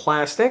them in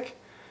plastic,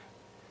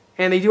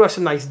 and they do have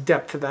some nice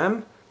depth to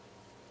them.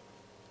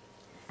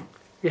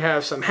 We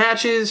have some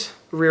hatches,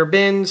 rear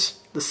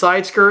bins, the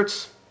side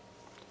skirts,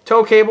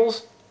 tow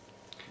cables,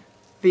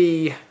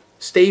 the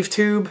stave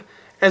tube,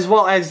 as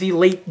well as the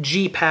late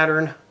G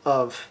pattern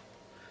of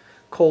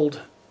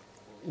cold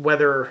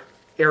weather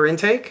air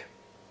intake.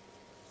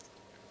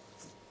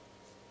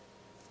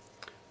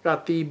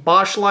 Got the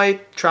Bosch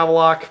light, travel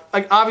lock.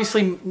 Like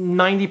obviously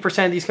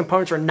 90% of these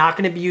components are not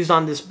going to be used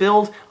on this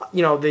build,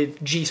 you know, the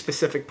G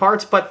specific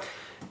parts, but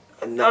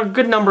a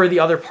good number of the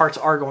other parts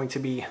are going to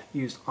be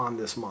used on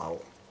this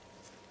model.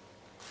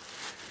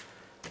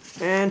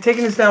 And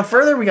taking this down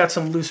further, we got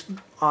some loose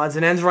odds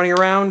and ends running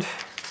around.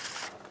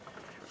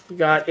 We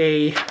got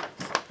a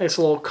nice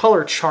little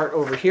color chart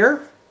over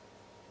here.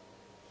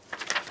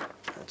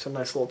 That's a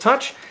nice little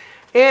touch.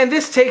 And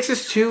this takes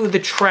us to the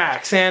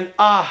tracks. And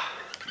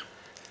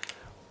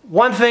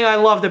one thing I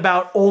loved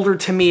about older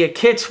Tamiya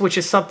kits, which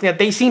is something that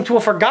they seem to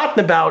have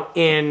forgotten about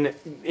in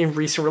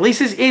recent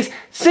releases, is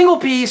single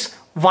piece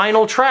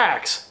vinyl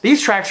tracks.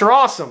 These tracks are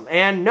awesome.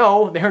 And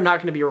no, they're not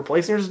going to be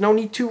replaced. There's no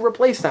need to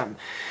replace them.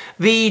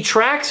 The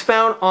tracks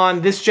found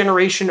on this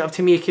generation of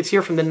Tamiya kits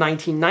here from the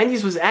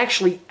 1990s was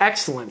actually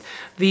excellent.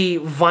 The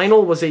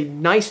vinyl was a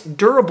nice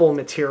durable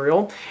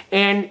material,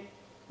 and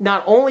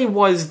not only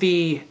was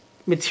the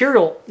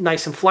material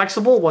nice and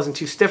flexible, wasn't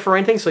too stiff or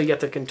anything, so you get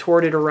to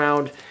contort it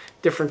around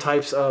different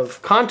types of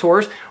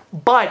contours,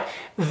 but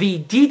the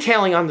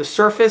detailing on the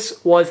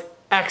surface was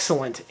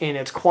excellent in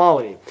its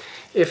quality.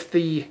 If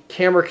the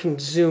camera can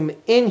zoom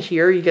in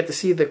here, you get to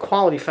see the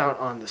quality found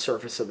on the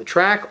surface of the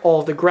track.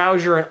 All of the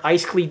grouser and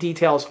ice cleat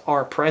details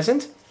are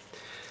present.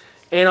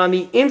 And on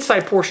the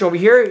inside portion over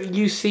here,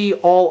 you see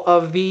all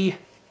of the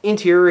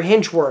interior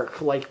hinge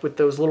work, like with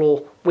those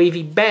little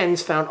wavy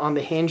bends found on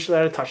the hinge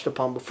that I touched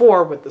upon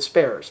before with the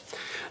spares.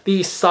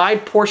 The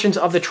side portions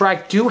of the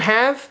track do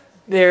have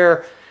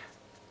their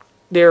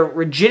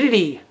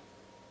rigidity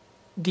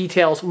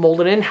details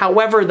molded in.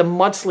 However, the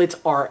mud slits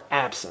are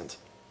absent.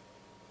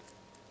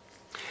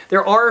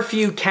 There are a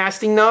few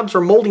casting nubs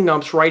or molding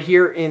nubs right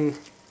here in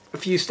a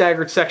few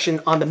staggered sections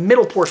on the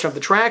middle portion of the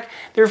track.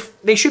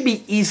 They should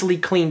be easily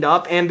cleaned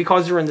up, and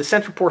because they're in the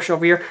center portion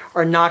over here,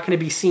 are not going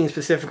to be seen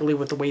specifically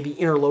with the way the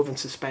interwoven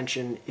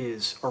suspension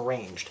is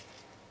arranged.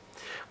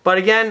 But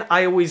again,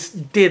 I always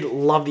did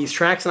love these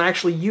tracks, and I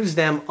actually used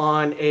them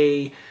on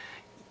a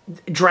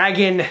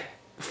Dragon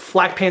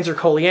Flak Panzer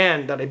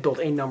Kolean that I built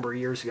a number of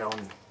years ago,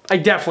 and I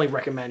definitely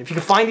recommend. If you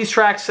can find these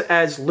tracks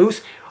as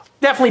loose,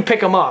 definitely pick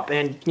them up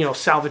and, you know,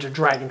 salvage a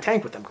Dragon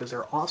tank with them because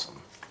they're awesome.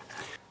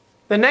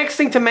 The next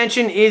thing to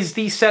mention is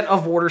the set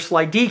of water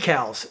slide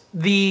decals.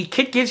 The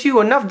kit gives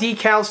you enough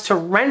decals to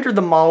render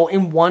the model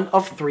in one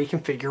of 3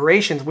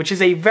 configurations, which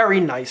is a very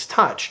nice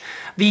touch.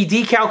 The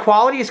decal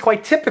quality is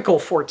quite typical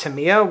for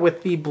Tamiya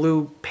with the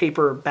blue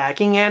paper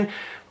backing, and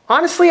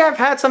honestly, I've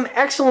had some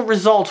excellent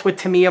results with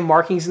Tamiya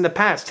markings in the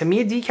past.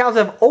 Tamiya decals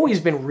have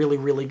always been really,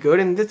 really good,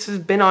 and this has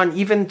been on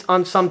even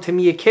on some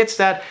Tamiya kits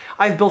that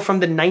I've built from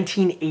the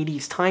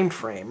 1980s time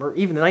frame, or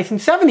even the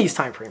 1970s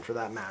time frame for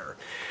that matter.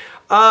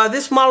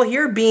 This model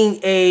here being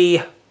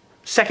a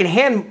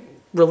second-hand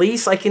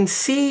release, I can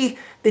see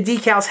the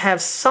decals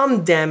have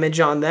some damage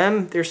on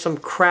them. There's some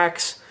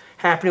cracks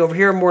happening over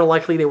here. More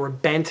likely they were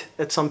bent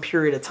at some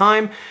period of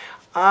time.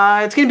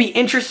 It's going to be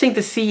interesting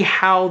to see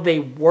how they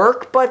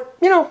work, but,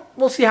 you know,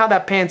 we'll see how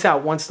that pans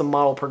out once the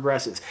model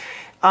progresses.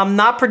 I'm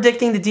not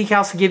predicting the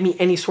decals to give me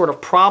any sort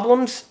of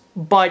problems,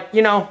 but,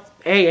 you know,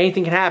 hey,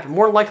 anything can happen.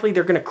 More likely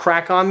they're going to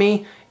crack on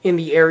me in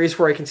the areas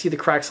where I can see the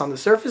cracks on the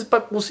surface,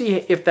 but we'll see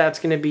if that's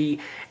going to be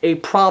a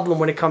problem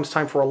when it comes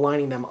time for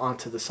aligning them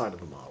onto the side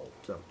of the model.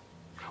 So,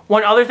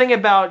 one other thing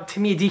about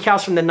Tamiya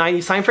decals from the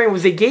 90s time frame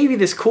was they gave you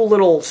this cool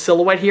little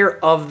silhouette here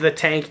of the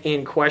tank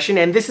in question,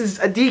 and this is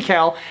a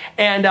decal,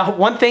 and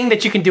one thing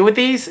that you can do with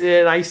these,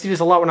 and I used to do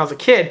this a lot when I was a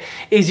kid,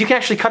 is you can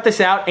actually cut this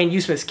out and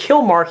use them as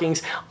kill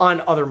markings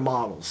on other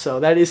models. So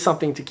that is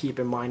something to keep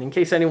in mind in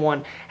case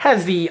anyone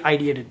has the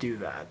idea to do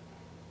that.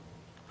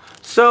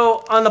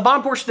 So on the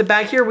bottom portion of the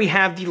bag here, we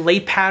have the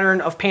late pattern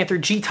of Panther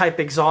G-type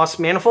exhaust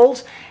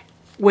manifolds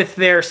with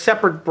their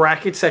separate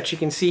brackets that you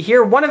can see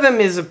here. One of them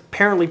is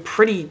apparently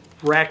pretty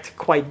wrecked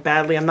quite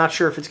badly. I'm not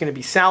sure if it's going to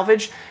be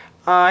salvaged.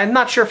 I'm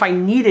not sure if I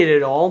need it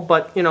at all,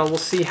 but you know, we'll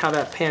see how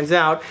that pans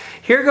out.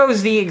 Here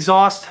goes the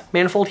exhaust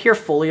manifold here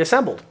fully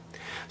assembled.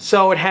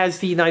 So it has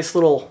the nice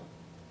little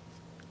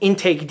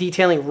intake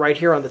detailing right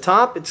here on the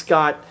top. It's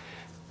got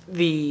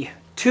the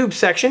tube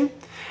section.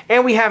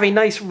 And we have a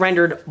nice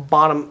rendered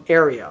bottom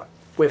area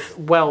with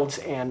welds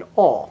and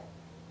all.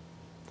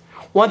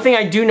 One thing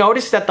I do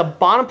notice that the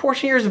bottom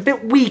portion here is a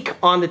bit weak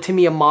on the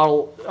Tamiya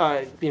model,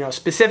 you know,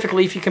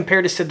 specifically if you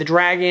compare this to the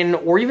Dragon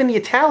or even the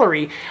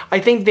Italeri. I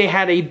think they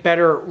had a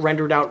better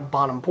rendered out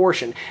bottom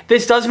portion.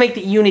 This does make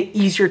the unit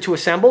easier to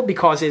assemble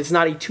because it's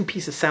not a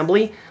 2-piece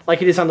assembly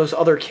like it is on those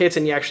other kits,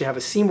 and you actually have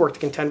a seam work to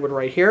contend with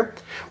right here.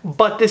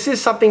 But this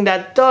is something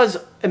that does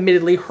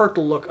admittedly hurt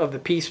the look of the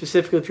piece,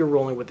 specifically if you're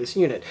rolling with this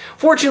unit.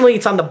 Fortunately,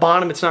 it's on the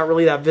bottom, it's not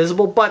really that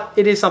visible, but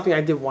it is something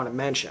I did want to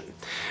mention.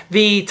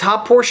 The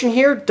top portion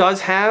here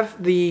does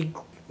have the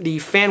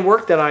fan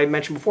work that I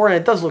mentioned before, and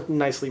it does look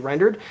nicely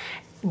rendered,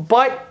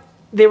 but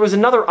there was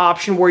another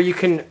option where you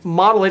can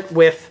model it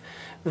with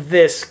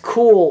this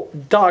cool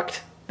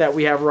duct that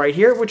we have right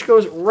here, which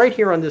goes right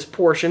here on this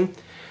portion.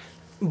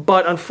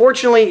 But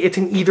unfortunately, it's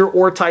an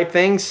either-or type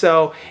thing,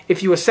 so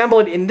if you assemble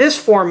it in this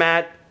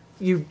format,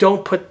 you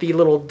don't put the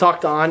little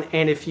duct on,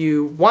 and if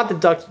you want the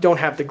duct, you don't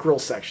have the grill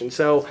section.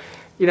 So,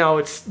 you know,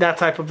 it's that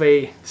type of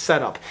a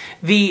setup.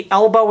 The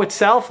elbow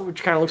itself,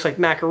 which kind of looks like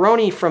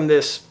macaroni from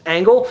this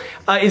angle,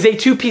 is a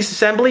 2-piece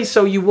assembly,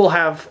 so you will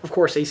have, of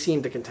course, a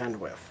seam to contend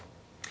with.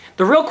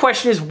 The real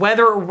question is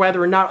whether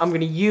or not I'm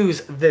going to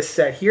use this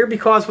set here,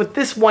 because with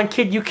this one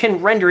kit, you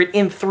can render it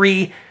in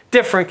 3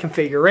 different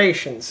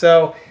configurations.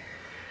 So,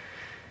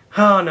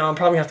 oh no, I'm probably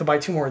going to have to buy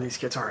 2 more of these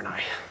kits, aren't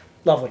I?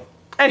 Lovely.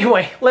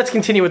 Anyway, let's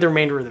continue with the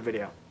remainder of the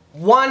video.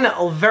 One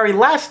very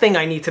last thing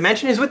I need to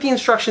mention is with the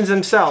instructions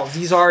themselves.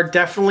 These are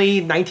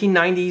definitely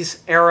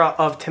 1990s era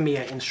of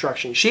Tamiya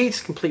instruction sheets,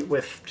 complete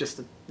with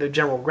just the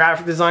general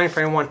graphic design.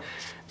 For anyone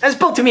that's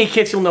built Tamiya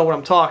kits, you'll know what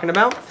I'm talking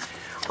about.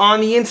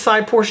 On the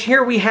inside portion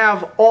here, we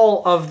have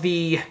all of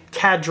the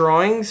CAD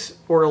drawings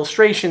or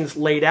illustrations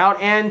laid out,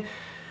 and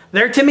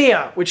they're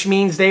Tamiya, which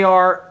means they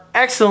are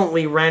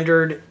excellently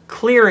rendered,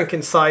 clear and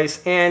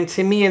concise, and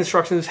Tamiya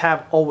instructions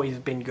have always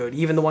been good.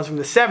 Even the ones from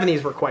the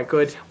 70s were quite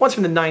good. Ones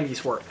from the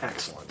 90s were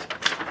excellent.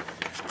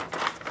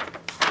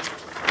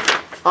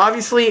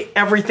 Obviously,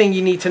 everything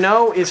you need to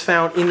know is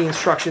found in the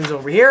instructions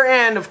over here,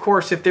 and of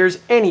course, if there's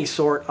any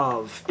sort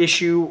of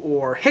issue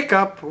or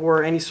hiccup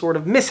or any sort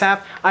of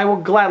mishap, I will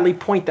gladly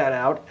point that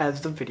out as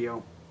the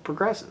video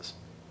progresses.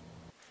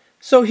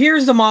 So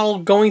here's the model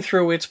going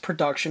through its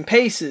production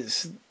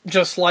paces.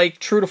 Just like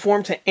true to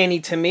form to any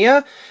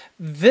Tamiya,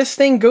 this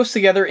thing goes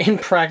together in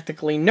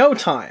practically no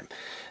time.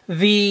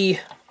 The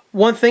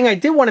one thing I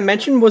did want to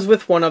mention was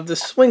with one of the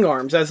swing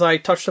arms. As I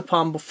touched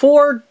upon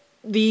before,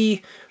 the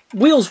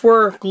wheels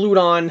were glued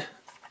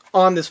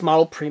on this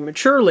model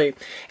prematurely,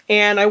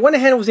 and I went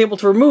ahead and was able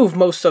to remove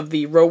most of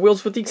the row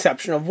wheels with the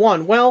exception of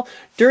one. Well,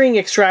 during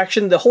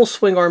extraction, the whole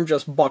swing arm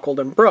just buckled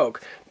and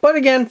broke. But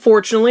again,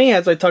 fortunately,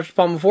 as I touched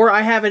upon before,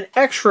 I have an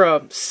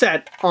extra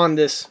set on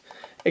this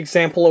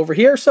example over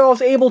here, so I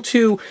was able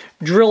to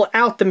drill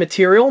out the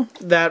material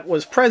that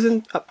was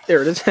present.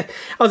 There it is. I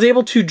was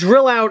able to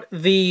drill out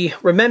the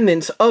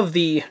remnants of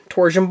the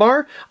torsion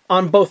bar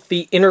on both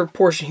the inner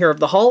portion here of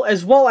the hull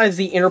as well as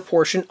the inner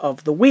portion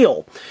of the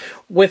wheel.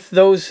 With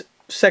those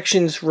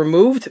sections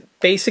removed,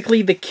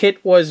 basically the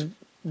kit was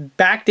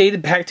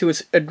backdated back to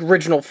its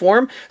original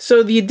form.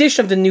 So the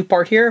addition of the new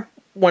part here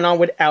went on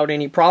without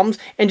any problems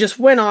and just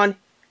went on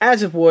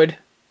as it would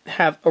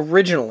have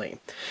originally.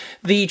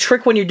 The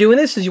trick when you're doing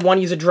this is you want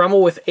to use a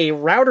Dremel with a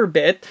router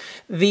bit.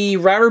 The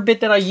router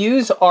bit that I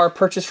use are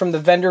purchased from the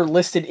vendor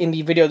listed in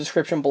the video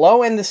description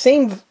below, and the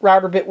same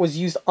router bit was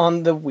used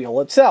on the wheel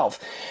itself.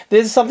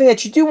 This is something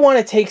that you do want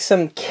to take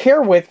some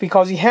care with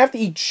because you have to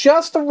eat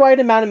just the right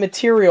amount of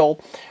material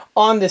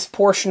on this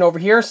portion over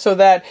here so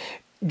that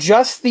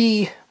just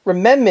the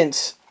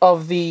remnants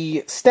of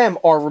the stem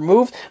are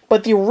removed,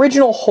 but the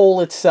original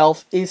hole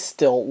itself is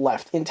still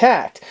left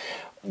intact.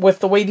 With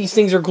the way these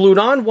things are glued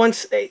on,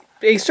 once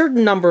a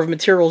certain number of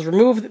material is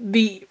removed,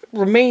 the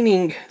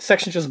remaining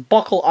sections just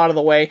buckle out of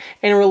the way,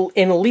 and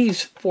it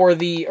leaves for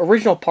the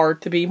original part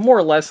to be more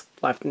or less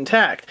left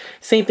intact.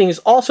 Same thing is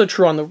also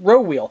true on the row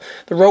wheel.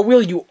 The row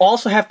wheel you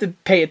also have to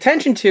pay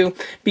attention to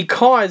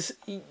because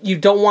you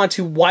don't want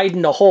to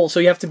widen the hole, so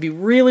you have to be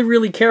really,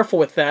 really careful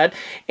with that.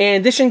 In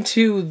addition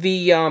to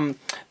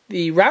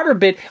the router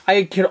bit,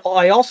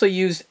 I also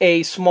used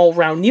a small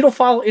round needle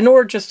file in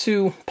order just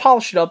to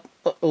polish it up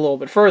a little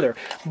bit further.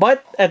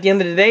 But at the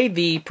end of the day,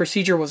 the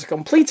procedure was a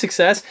complete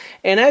success,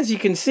 and as you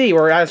can see,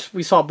 or as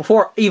we saw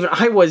before, even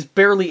I was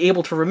barely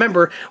able to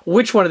remember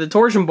which one of the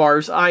torsion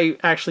bars I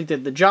actually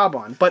did the job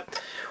on.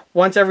 But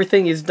once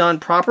everything is done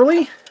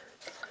properly,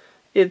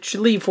 it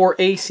should leave for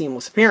a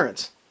seamless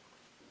appearance.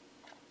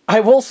 I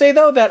will say,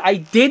 though, that I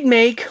did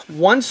make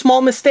one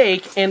small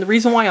mistake, and the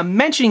reason why I'm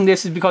mentioning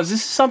this is because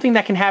this is something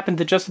that can happen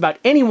to just about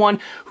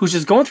anyone who's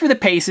just going through the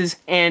paces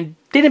and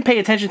didn't pay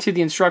attention to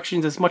the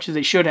instructions as much as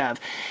they should have.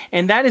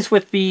 And that is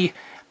with the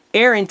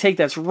air intake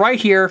that's right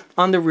here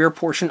on the rear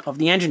portion of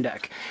the engine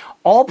deck.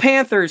 All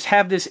Panthers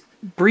have this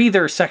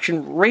breather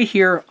section right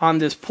here on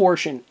this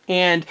portion,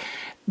 and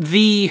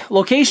the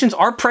locations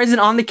are present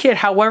on the kit.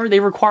 However, they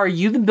require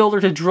you, the builder,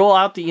 to drill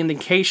out the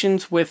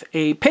indications with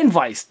a pin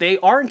vise. They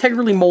are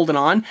integrally molded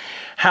on.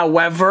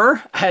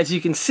 However, as you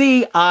can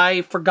see,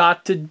 I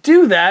forgot to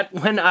do that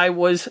when I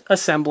was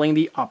assembling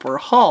the upper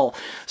hull.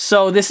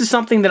 So this is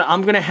something that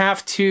I'm going to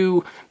have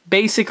to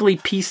basically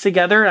piece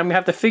together. I'm going to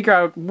have to figure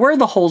out where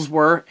the holes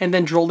were and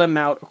then drill them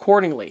out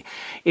accordingly.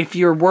 If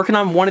you're working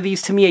on one of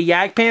these Tamiya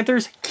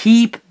Jagdpanthers,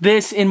 keep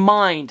this in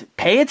mind.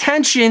 Pay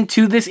attention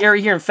to this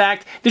area here. In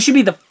fact, this should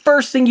be the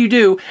first thing you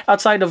do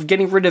outside of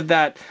getting rid of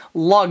that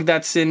lug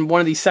that's in one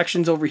of these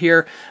sections over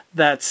here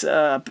that's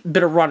a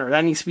bit of runner.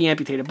 That needs to be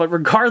amputated. But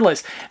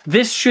regardless,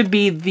 this should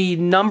be the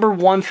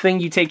 #1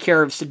 thing you take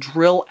care of, is to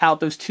drill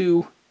out those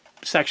two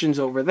sections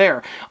over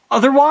there.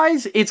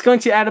 Otherwise, it's going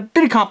to add a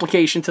bit of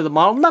complication to the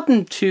model.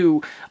 Nothing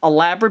too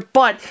elaborate,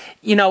 but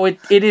you know, it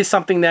is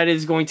something that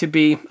is going to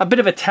be a bit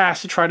of a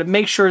task to try to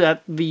make sure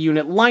that the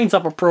unit lines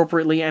up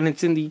appropriately and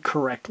it's in the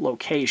correct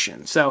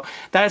location. So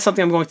that is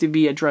something I'm going to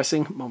be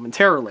addressing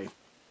momentarily.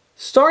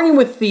 Starting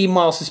with the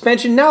model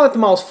suspension, now that the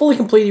model is fully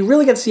complete, you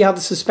really get to see how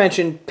the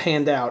suspension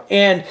panned out.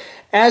 And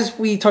as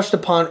we touched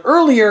upon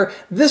earlier,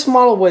 this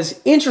model was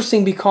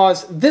interesting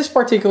because this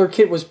particular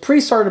kit was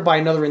pre-started by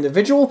another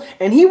individual,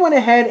 and he went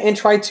ahead and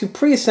tried to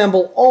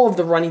pre-assemble all of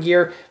the running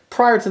gear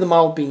prior to the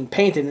model being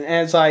painted. And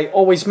as I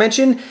always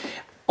mention,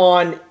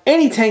 on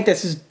any tank,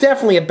 this is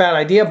definitely a bad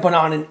idea, but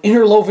on an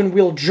interwoven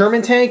wheel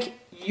German tank,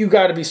 you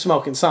got to be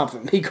smoking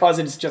something because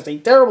it's just a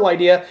terrible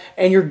idea,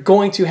 and you're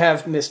going to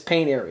have missed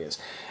paint areas.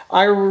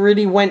 I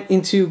already went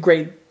into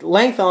great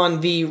length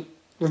on the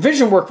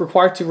revision work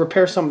required to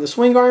repair some of the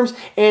swing arms,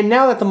 and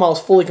now that the model is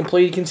fully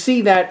complete, you can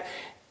see that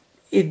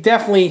it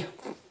definitely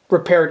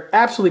repaired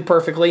absolutely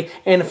perfectly,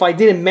 and if I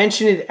didn't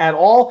mention it at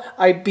all,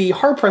 I'd be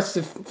hard-pressed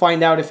to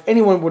find out if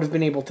anyone would have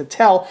been able to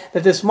tell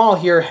that this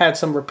model here had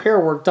some repair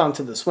work done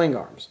to the swing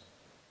arms.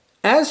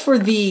 As for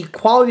the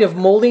quality of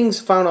moldings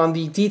found on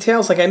the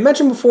details, like I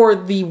mentioned before,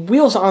 the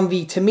wheels on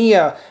the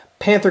Tamiya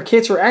Panther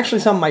kits are actually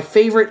some of my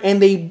favorite,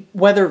 and they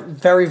weather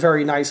very,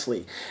 very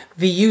nicely.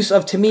 The use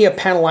of Tamiya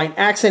panel line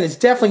accent is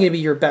definitely going to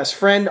be your best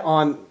friend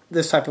on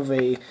this type of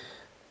a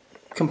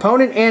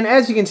component, and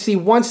as you can see,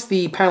 once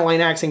the panel line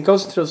accent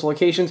goes into those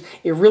locations,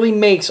 it really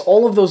makes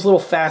all of those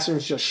little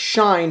fasteners just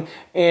shine,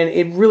 and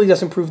it really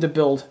does improve the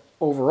build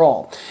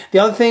overall. The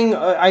other thing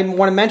I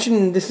want to mention,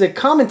 and this is a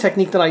common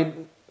technique that I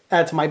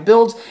add to my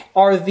builds,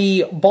 are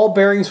the ball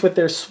bearings with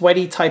their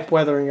sweaty type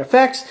weathering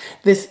effects.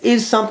 This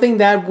is something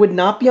that would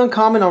not be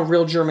uncommon on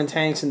real German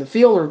tanks in the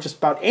field, or just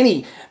about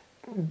any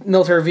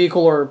military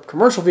vehicle or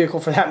commercial vehicle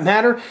for that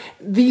matter.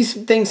 These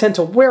things tend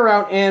to wear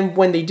out, and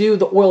when they do,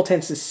 the oil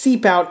tends to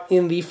seep out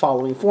in the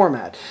following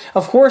format.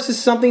 Of course, this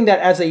is something that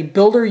as a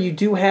builder you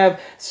do have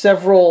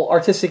several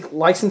artistic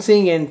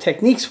licensing and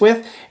techniques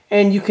with,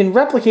 and you can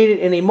replicate it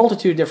in a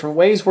multitude of different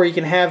ways, where you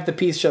can have the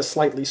piece just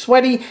slightly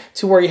sweaty,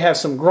 to where you have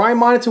some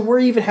grime on it, to where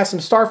you even have some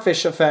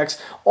starfish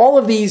effects. All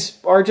of these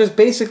are just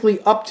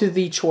basically up to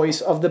the choice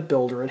of the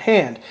builder at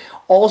hand.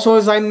 Also,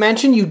 as I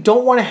mentioned, you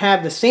don't want to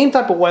have the same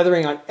type of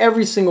weathering on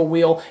every single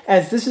wheel,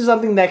 as this is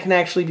something that can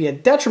actually be a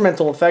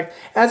detrimental effect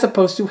as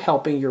opposed to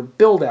helping your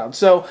build out.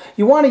 So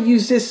you want to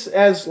use this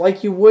as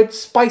like you would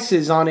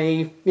spices on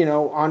a,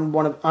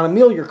 on a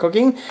meal you're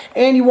cooking,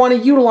 and you want to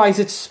utilize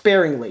it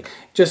sparingly.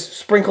 Just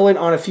sprinkle it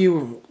on a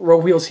few row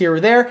wheels here or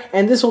there,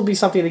 and this will be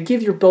something to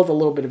give your build a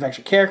little bit of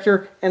extra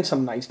character and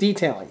some nice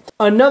detailing.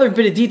 Another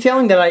bit of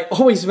detailing that I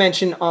always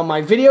mention on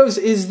my videos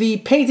is the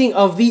painting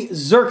of the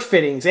Zerk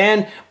fittings.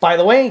 And by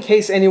the way, in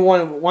case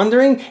anyone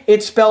wondering,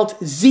 it's spelled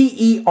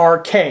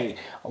Z-E-R-K.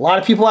 A lot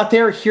of people out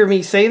there hear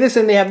me say this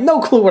and they have no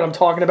clue what I'm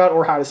talking about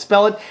or how to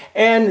spell it.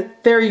 And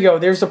there you go,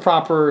 there's the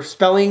proper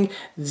spelling,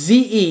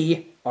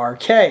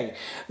 Z-E-R-K.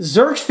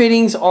 Zerk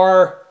fittings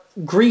are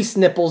grease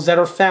nipples that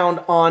are found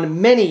on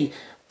many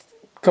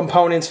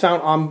components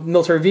found on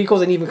military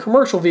vehicles and even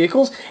commercial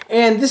vehicles,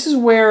 and this is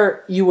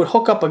where you would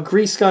hook up a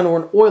grease gun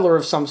or an oiler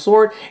of some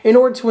sort in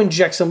order to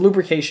inject some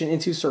lubrication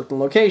into certain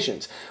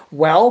locations.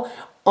 Well,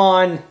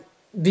 on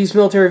these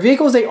military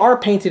vehicles, they are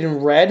painted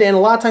in red, and a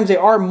lot of times they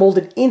are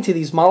molded into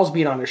these models,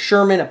 be it on a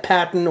Sherman, a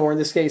Patton, or in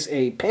this case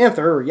a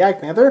Panther or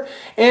Jagdpanther.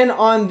 And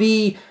on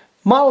the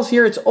models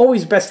here, it's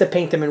always best to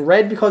paint them in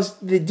red because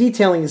the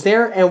detailing is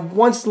there, and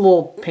once the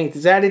little paint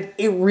is added,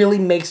 it really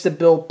makes the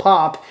build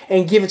pop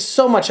and give it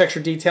so much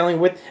extra detailing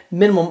with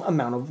minimum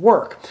amount of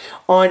work.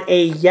 On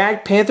a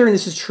Jagdpanther, and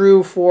this is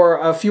true for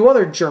a few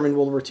other German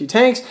World War II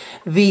tanks,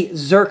 the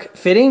Zerk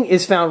fitting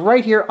is found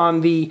right here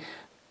on the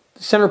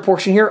center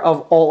portion here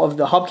of all of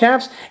the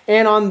hubcaps,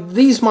 and on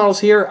these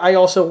models here I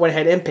also went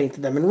ahead and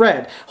painted them in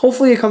red.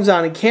 Hopefully it comes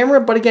out in camera,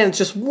 but again, it's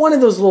just one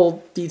of those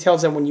little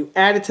details that when you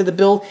add it to the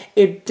build,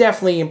 it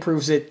definitely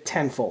improves it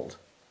tenfold.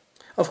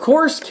 Of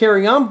course,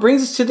 carrying on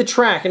brings us to the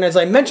track, and as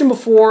I mentioned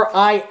before,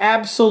 I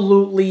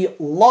absolutely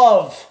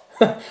love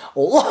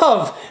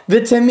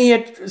the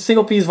Tamiya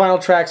single-piece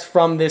vinyl tracks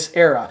from this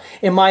era.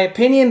 In my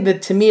opinion, the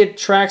Tamiya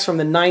tracks from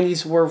the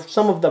 90s were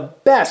some of the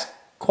best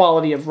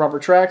quality of rubber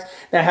tracks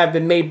that have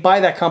been made by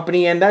that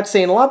company, and that's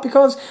saying a lot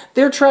because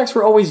their tracks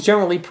were always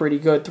generally pretty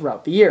good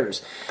throughout the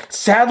years.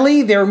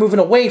 Sadly, they're moving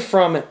away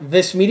from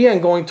this media and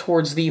going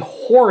towards the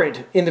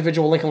horrid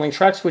individual Lincoln Link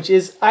tracks, which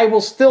is, I will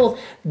still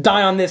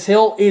die on this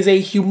hill, is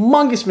a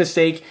humongous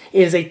mistake.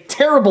 It is a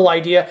terrible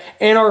idea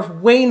and are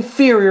way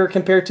inferior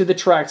compared to the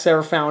tracks that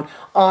are found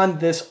on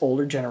this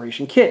older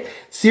generation kit.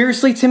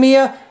 Seriously,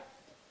 Tamiya,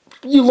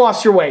 you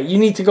lost your way. You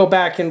need to go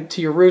back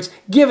into your roots.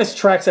 Give us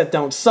tracks that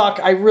don't suck.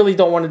 I really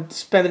don't want to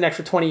spend an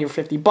extra 20 or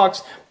 50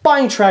 bucks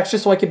buying tracks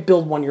just so I could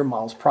build one of your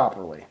models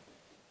properly.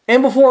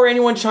 And before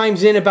anyone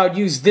chimes in about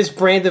use this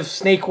brand of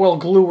snake oil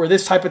glue or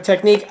this type of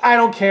technique, I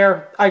don't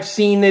care. I've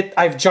seen it.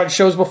 I've judged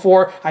shows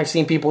before. I've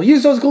seen people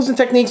use those glues and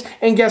techniques,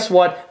 and guess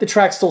what? The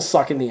tracks still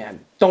suck in the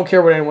end. Don't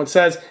care what anyone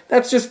says.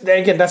 That's just,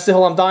 again, that's the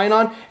hill I'm dying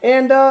on,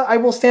 and I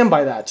will stand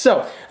by that.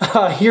 So,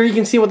 here you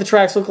can see what the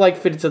tracks look like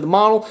fitted to the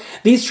model.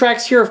 These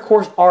tracks here, of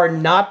course, are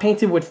not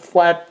painted with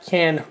flat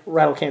can,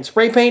 rattle can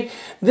spray paint.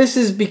 This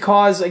is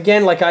because,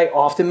 again, like I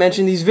often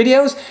mention in these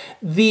videos,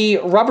 the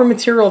rubber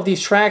material of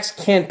these tracks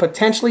can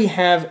potentially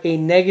have a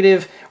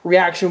negative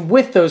reaction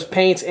with those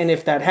paints, and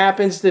if that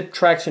happens, the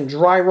tracks can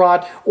dry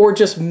rot or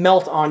just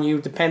melt on you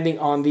depending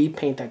on the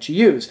paint that you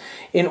use.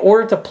 In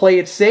order to play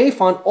it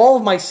safe, on all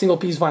of my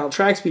single-piece vinyl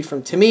tracks, be it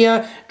from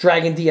Tamiya,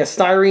 Dragon DS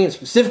Styrene, and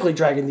specifically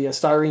Dragon DS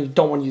Styrene, you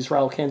don't want to use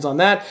rattle cans on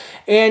that,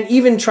 and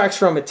even tracks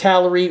from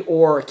Italeri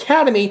or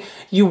Academy,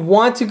 you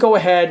want to go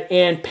ahead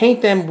and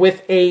paint them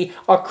with a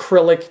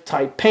acrylic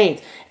type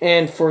paint.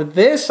 And for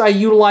this, I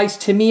utilize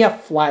Tamiya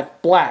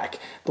Flat Black.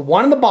 The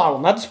one in the bottle,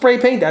 not the spray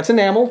paint, that's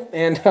enamel,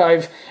 and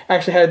I've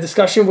actually had a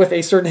discussion with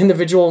a certain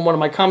individual in one of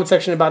my comment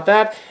section about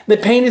that. The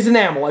paint is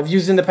enamel. I've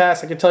used it in the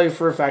past. I can tell you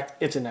for a fact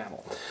it's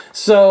enamel.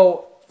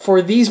 So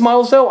for these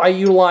models, though, I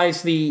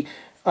utilize the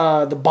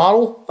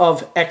bottle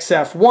of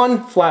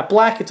XF1 Flat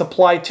Black. It's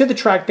applied to the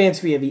track bands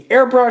via the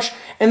airbrush,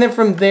 and then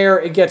from there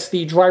it gets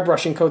the dry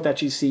brushing coat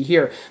that you see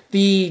here.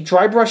 The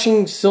dry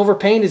brushing silver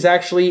paint is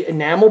actually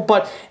enamel,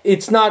 but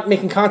it's not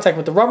making contact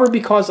with the rubber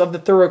because of the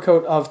thorough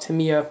coat of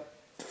Tamiya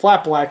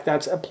Flat Black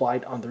that's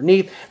applied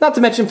underneath, not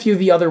to mention a few of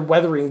the other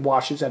weathering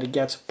washes that it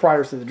gets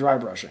prior to the dry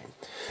brushing.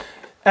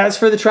 As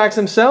for the tracks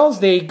themselves,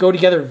 they go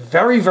together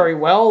very, very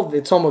well.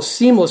 It's almost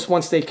seamless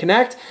once they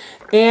connect.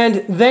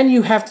 And then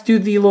you have to do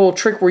the little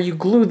trick where you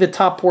glue the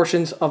top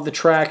portions of the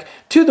track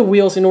to the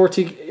wheels in order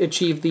to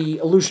achieve the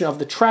illusion of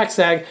the track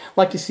sag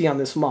like you see on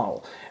this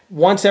model.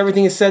 Once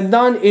everything is said and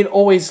done, it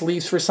always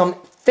leaves for some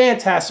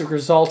fantastic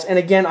results. And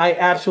again, I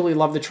absolutely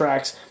love the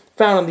tracks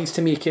found on these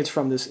Tamiya kits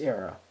from this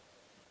era.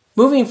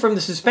 Moving from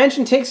the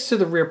suspension takes us to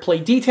the rear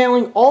plate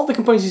detailing. All the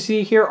components you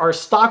see here are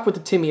stock with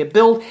the Tamiya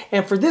build,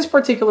 and for this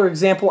particular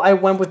example, I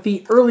went with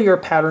the earlier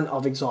pattern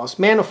of exhaust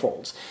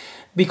manifolds.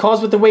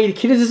 Because with the way the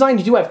kit is designed,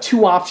 you do have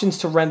two options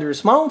to render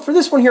this model. For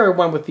this one here, I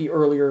went with the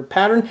earlier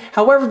pattern.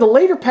 However, the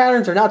later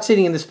patterns are not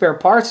sitting in the spare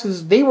parts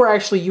because they were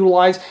actually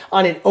utilized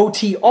on an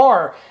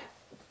OTR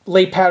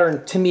late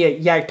pattern Tamiya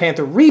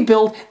Jagdpanther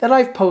rebuild that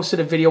I've posted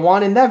a video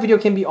on, and that video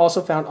can be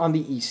also found on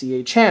the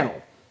ECA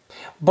channel.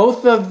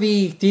 Both of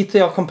the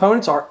detail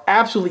components are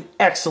absolutely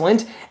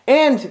excellent,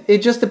 and it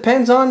just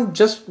depends on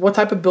just what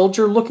type of build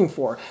you're looking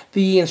for.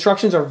 The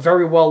instructions are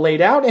very well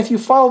laid out. If you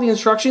follow the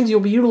instructions, you'll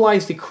be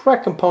utilize the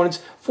correct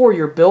components for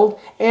your build,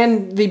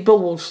 and the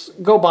build will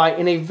go by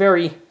in a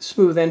very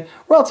smooth and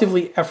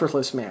relatively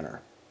effortless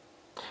manner.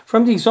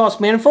 From the exhaust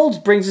manifolds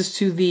brings us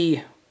to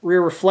the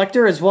rear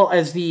reflector as well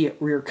as the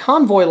rear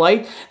convoy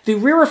light. The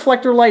rear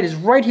reflector light is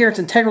right here. It's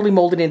integrally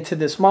molded into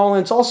this model,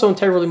 and it's also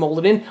integrally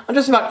molded in on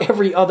just about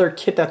every other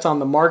kit that's on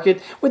the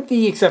market, with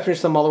the exception of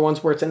some other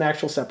ones where it's an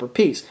actual separate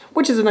piece,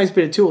 which is a nice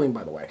bit of tooling,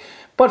 by the way.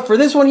 But for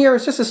this one here,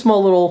 it's just a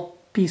small little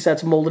piece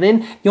that's molded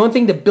in. The only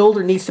thing the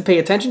builder needs to pay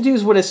attention to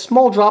is with a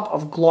small drop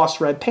of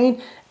gloss red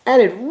paint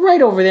added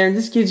right over there, and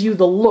this gives you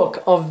the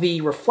look of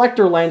the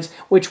reflector lens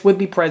which would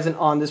be present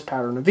on this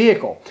pattern of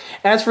vehicle.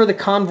 As for the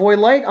convoy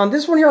light, on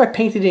this one here I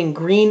painted in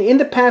green. In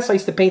the past I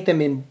used to paint them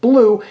in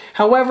blue.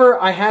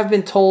 However, I have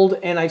been told,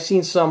 and I've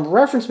seen some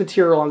reference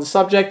material on the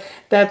subject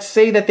that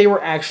say that they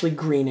were actually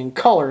green in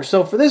color.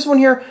 So for this one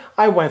here,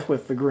 I went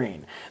with the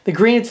green. The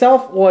green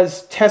itself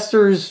was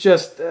Tester's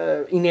just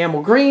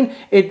enamel green.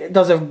 It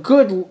does a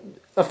good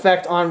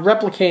effect on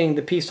replicating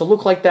the piece to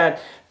look like that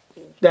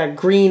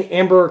green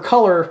amber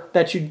color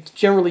that you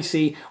generally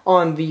see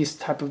on these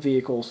type of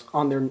vehicles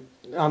on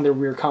their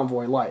rear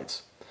convoy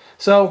lights.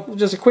 So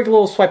just a quick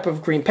little swipe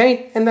of green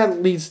paint, and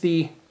that leads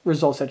the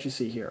results that you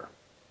see here.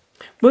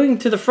 Moving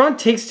to the front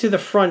takes to the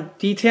front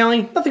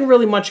detailing. Nothing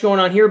really much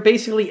going on here.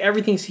 Basically,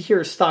 everything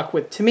here is stock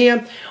with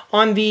Tamiya.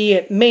 On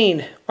the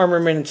main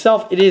armament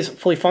itself, it is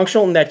fully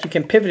functional in that you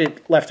can pivot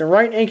it left and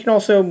right, and you can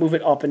also move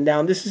it up and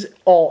down. This is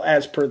all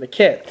as per the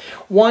kit.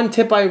 One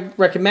tip I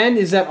recommend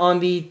is that on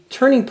the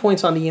turning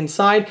points on the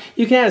inside,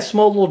 you can add a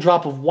small little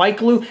drop of white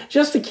glue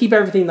just to keep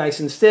everything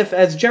nice and stiff,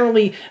 as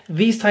generally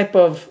these type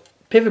of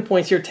pivot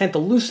points here tend to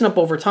loosen up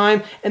over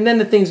time, and then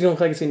the thing's going to look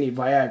like it's going to need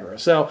Viagra.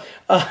 So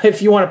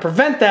if you want to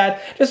prevent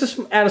that, just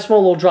add a small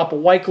little drop of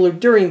white glue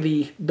during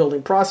the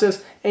building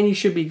process, and you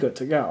should be good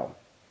to go.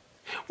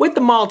 With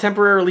the model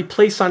temporarily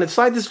placed on its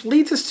side, this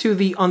leads us to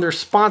the under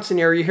sponson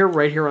area here,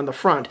 right here on the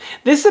front.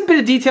 This is a bit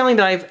of detailing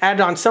that I've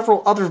added on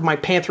several other of my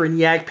Panther and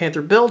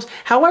Jagdpanther builds.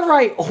 However,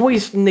 I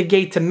always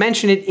negate to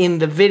mention it in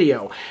the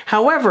video.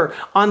 However,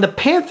 on the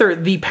Panther,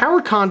 the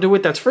power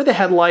conduit that's for the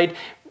headlight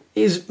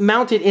is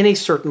mounted in a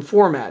certain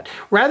format.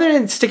 Rather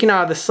than sticking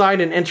out of the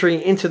side and entering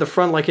into the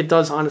front like it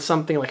does on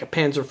something like a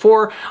Panzer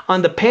IV,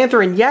 on the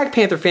Panther and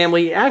Jagdpanther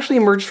family, it actually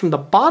emerges from the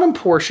bottom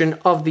portion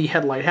of the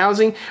headlight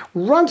housing,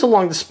 runs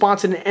along the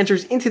sponson, and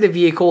enters into the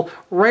vehicle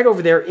right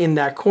over there in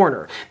that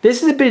corner.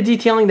 This is a bit of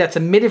detailing that's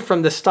omitted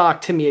from the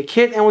stock Tamiya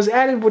kit and was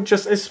added with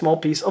just a small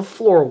piece of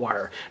floor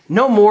wire.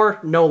 No more,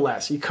 no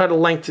less. You cut a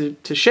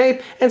length to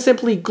shape and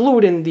simply glue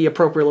it in the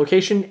appropriate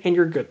location, and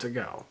you're good to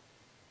go.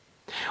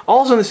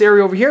 Also in this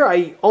area over here,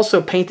 I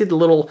also painted the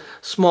little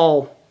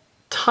small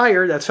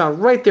tire that's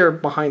found right there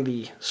behind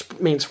the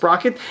main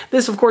sprocket.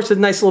 This, of course, is a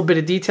nice little bit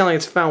of detailing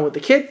that's found with the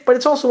kit, but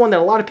it's also one that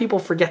a lot of people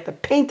forget to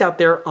paint out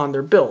there on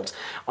their builds.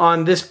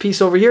 On this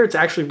piece over here, it's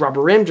actually rubber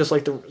rim, just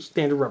like the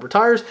standard rubber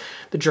tires.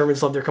 The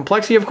Germans love their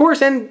complexity, of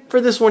course, and for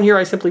this one here,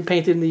 I simply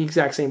painted in the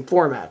exact same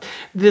format.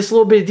 This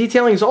little bit of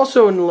detailing is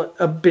also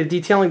a bit of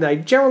detailing that I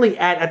generally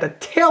add at the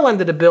tail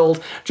end of the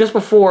build just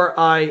before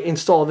I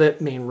install the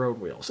main road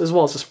wheels, as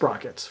well as the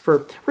sprockets,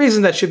 for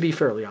reasons that should be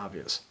fairly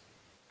obvious.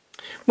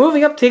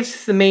 Moving up takes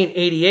us to the main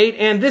 88,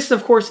 and this,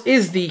 of course,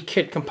 is the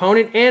kit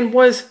component and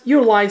was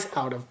utilized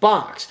out of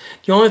box.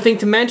 The only thing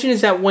to mention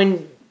is that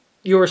when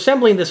you're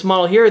assembling this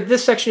model here,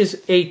 this section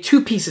is a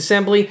two-piece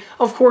assembly,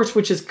 of course,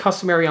 which is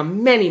customary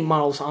on many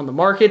models on the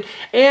market,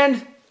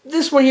 and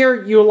this one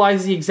here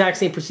utilizes the exact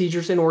same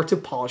procedures in order to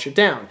polish it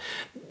down.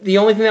 The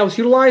only thing that was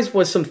utilized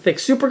was some thick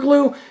super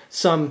glue,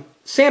 some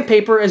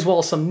sandpaper, as well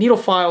as some needle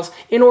files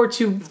in order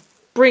to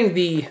bring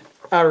the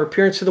outer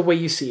appearance to the way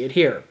you see it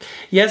here.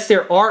 Yes,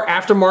 there are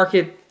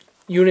aftermarket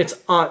units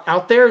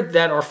out there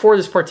that are for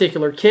this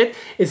particular kit.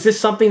 Is this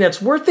something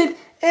that's worth it?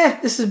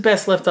 This is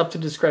best left up to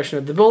discretion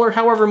of the builder.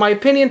 However, in my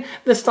opinion,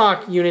 the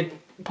stock unit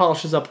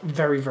polishes up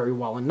very, very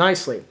well and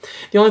nicely.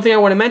 The only thing I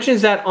want to mention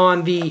is that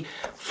on the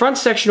front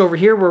section over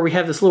here where we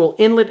have this little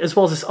inlet as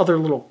well as this other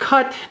little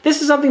cut,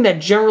 this is something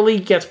that generally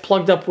gets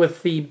plugged up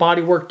with the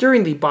bodywork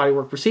during the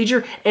bodywork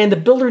procedure, and the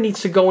builder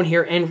needs to go in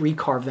here and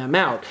recarve them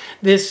out.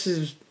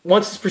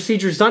 Once this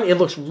procedure is done, it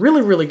looks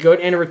really, really good,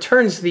 and it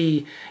returns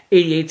the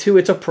 88 to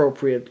its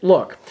appropriate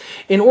look.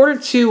 In order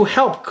to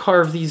help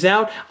carve these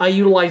out, I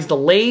utilized the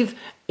lathe,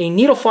 a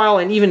needle file,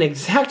 and even an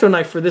X-Acto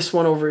knife for this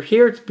one over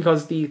here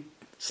because the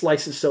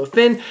slice is so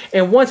thin,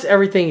 and once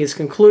everything is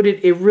concluded,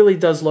 it really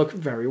does look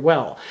very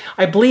well.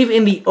 I believe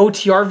in the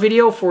OTR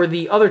video for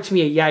the other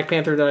Tamiya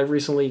Jagdpanther that I've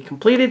recently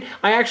completed,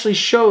 I actually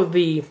show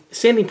the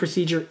sanding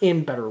procedure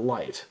in better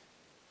light.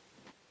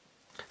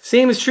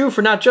 Same is true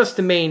for not just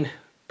the main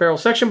barrel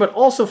section, but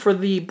also for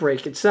the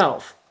brake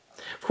itself.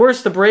 Of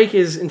course, the brake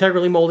is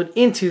integrally molded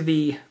into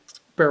the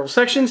barrel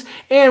sections,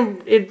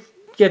 and it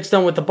gets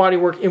done with the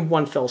bodywork in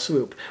one fell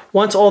swoop.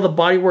 Once all the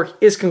bodywork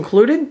is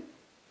concluded,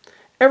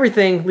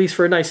 everything leaves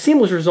for a nice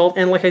seamless result,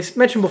 and like I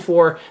mentioned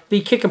before,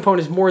 the kit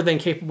component is more than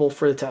capable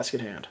for the task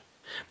at hand.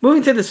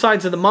 Moving to the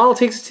sides of the model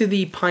takes us to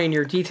the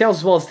Pioneer details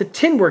as well as the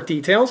tin work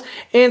details,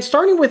 and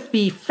starting with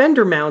the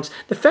fender mounts,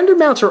 the fender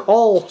mounts are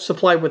all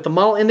supplied with the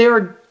model, and they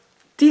are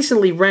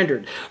decently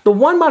rendered. The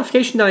one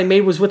modification that I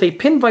made was with a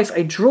pin vise,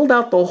 I drilled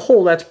out the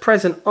hole that's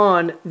present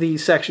on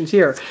these sections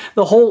here.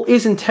 The hole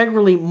is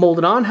integrally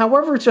molded on,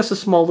 however it's just a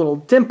small little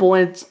dimple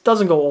and it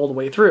doesn't go all the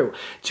way through.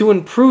 To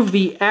improve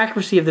the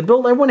accuracy of the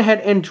build, I went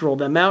ahead and drilled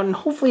them out, and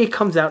hopefully it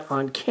comes out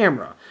on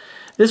camera.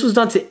 This was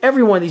done to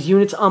every one of these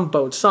units on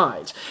both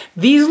sides.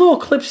 These little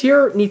clips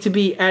here need to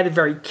be added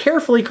very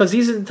carefully because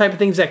these are the type of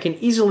things that can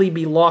easily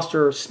be lost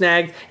or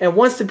snagged, and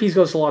once the piece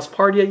goes to lost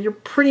party, you're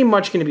pretty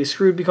much going to be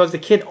screwed because the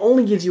kit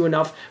only gives you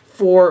enough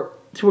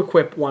to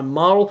equip one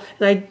model,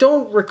 and I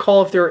don't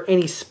recall if there are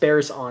any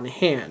spares on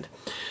hand.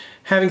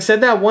 Having said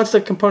that, once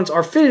the components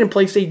are fitted in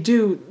place, they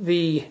do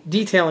the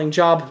detailing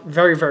job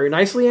very, very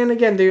nicely, and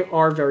again, they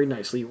are very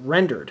nicely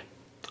rendered.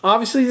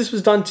 Obviously, this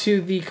was done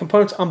to the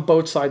components on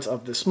both sides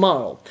of this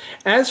model.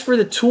 As for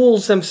the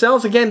tools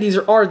themselves, again, these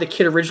are the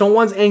kit original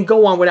ones and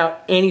go on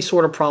without any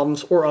sort of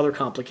problems or other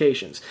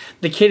complications.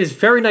 The kit is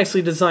very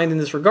nicely designed in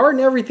this regard,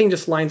 and everything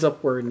just lines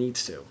up where it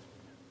needs to.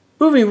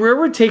 Moving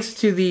rearward takes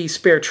to the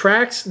spare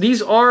tracks.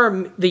 These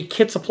are the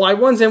kit supplied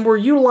ones, and we're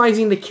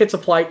utilizing the kit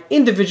supplied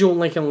individual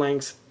Lincoln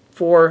lengths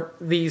for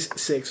these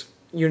 6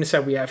 units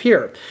that we have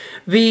here.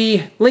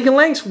 The Lincoln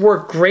lengths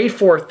work great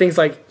for things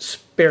like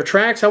spare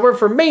tracks, however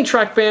for main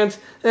track bands,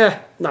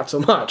 not so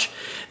much.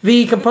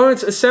 The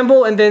components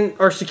assemble and then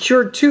are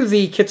secured to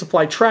the kit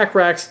supply track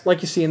racks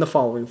like you see in the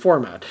following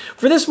format.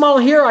 For this model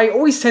here, I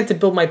always tend to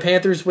build my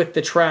Panthers with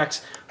the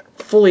tracks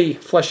fully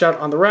fleshed out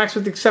on the racks,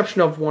 with the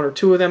exception of 1 or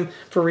 2 of them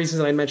for reasons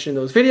that I mentioned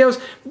in those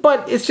videos,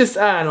 but it's just,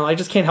 I don't know, I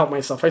just can't help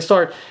myself. I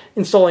start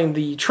installing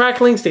the track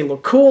links, they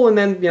look cool, and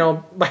then, you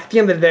know, by the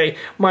end of the day,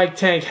 my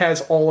tank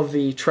has all of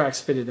the tracks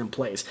fitted in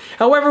place.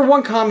 However,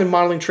 one common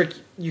modeling trick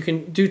you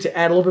can do to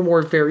add a little bit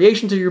more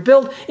variation to your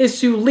build is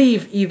to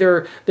leave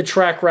either the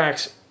track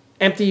racks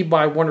empty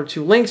by 1 or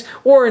 2 links,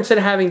 or instead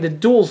of having the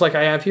duals like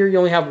I have here, you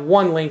only have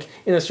 1 link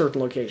in a certain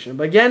location.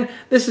 But again,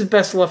 this is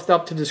best left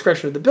up to the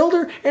discretion of the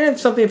builder, and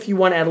it's something if you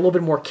want to add a little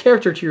bit more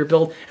character to your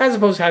build, as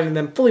opposed to having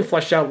them fully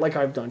fleshed out like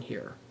I've done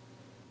here.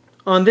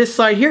 On this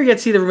side here, you get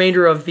to see the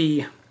remainder of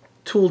the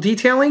tool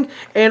detailing,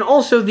 and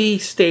also the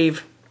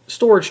stave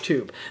storage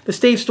tube. The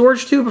stave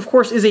storage tube, of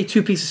course, is a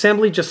 2-piece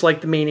assembly, just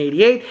like the main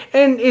 88,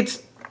 and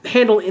it's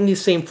handled in the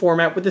same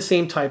format with the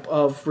same type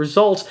of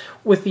results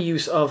with the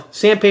use of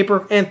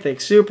sandpaper and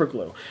thick super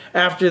glue.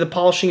 After the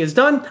polishing is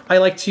done, I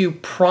like to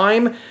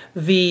prime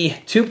the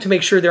tube to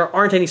make sure there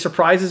aren't any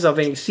surprises of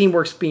any seam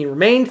works being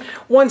remained.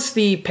 Once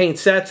the paint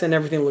sets and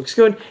everything looks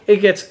good, it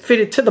gets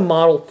fitted to the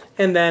model,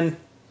 and then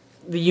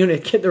the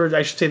unit, or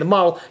I should say the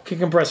model, can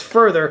compress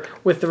further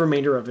with the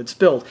remainder of its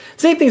build.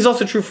 Same thing is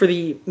also true for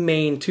the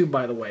main tube,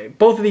 by the way.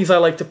 Both of these I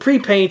like to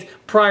pre-paint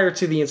prior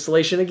to the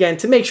installation, again,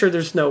 to make sure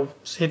there's no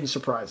hidden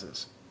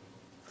surprises.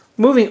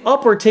 Moving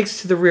upward takes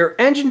us to the rear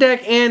engine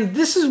deck, and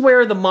this is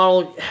where the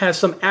model has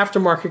some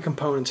aftermarket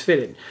components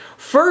fitted.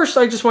 First,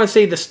 I just want to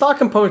say the stock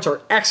components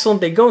are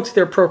excellent. They go into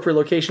their appropriate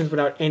locations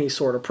without any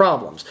sort of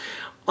problems.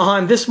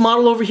 On this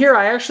model over here,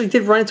 I actually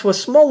did run into a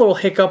small little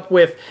hiccup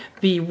with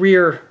the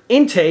rear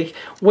intake,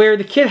 where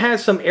the kit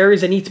has some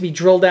areas that need to be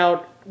drilled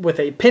out with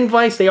a pin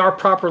vise. They are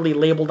properly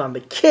labeled on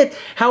the kit.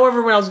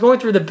 However, when I was going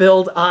through the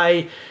build,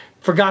 I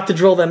forgot to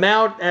drill them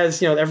out,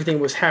 as you know, everything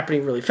was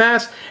happening really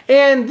fast,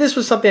 and this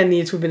was something that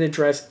needed to have been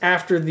addressed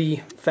after the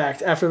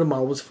fact, after the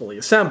model was fully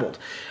assembled.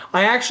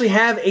 I actually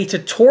have a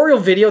tutorial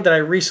video that I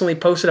recently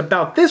posted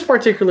about this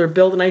particular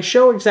build, and I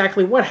show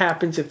exactly what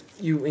happens if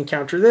you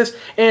encounter this,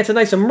 and it's a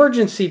nice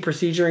emergency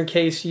procedure in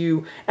case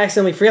you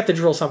accidentally forget to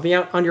drill something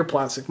out on your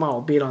plastic model,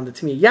 be it on the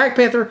Tamiya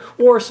Jagdpanther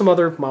or some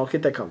other model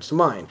kit that comes to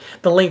mind.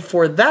 The link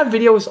for that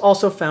video is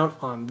also found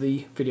on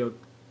the video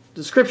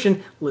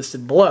description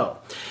listed below.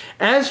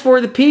 As for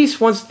the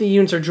piece, once the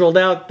units are drilled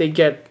out, they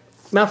get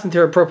mounted into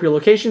their appropriate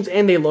locations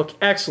and they look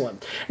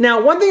excellent.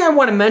 Now, one thing I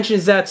want to mention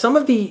is that some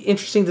of the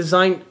interesting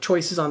design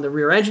choices on the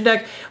rear engine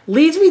deck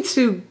leads me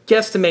to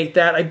guesstimate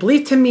that I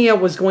believe Tamiya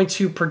was going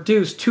to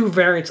produce 2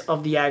 variants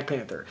of the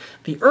Jagdpanther,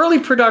 the early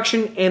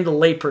production and the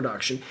late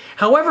production.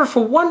 However,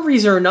 for one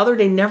reason or another,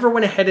 they never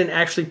went ahead and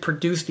actually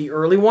produced the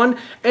early one,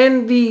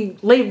 and the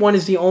late one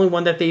is the only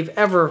one that they've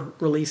ever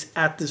released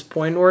at this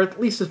point, or at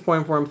least this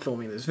point where I'm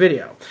filming this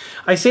video.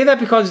 I say that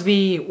because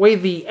the way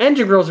the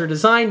engine grills are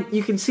designed,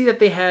 you can see that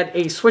they had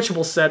a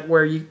switchable set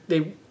where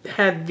they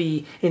had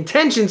the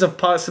intentions of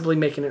possibly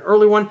making an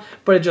early one,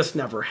 but it just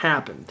never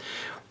happened.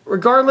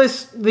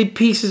 Regardless, the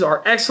pieces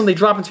are excellent. They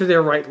drop into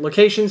their right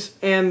locations,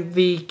 and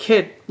the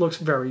kit looks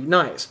very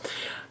nice.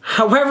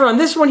 However, on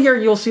this one here,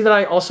 you'll see that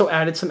I also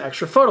added some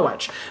extra photo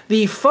etch.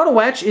 The photo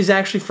etch is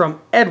actually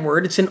from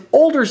Edward. It's an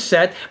older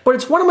set, but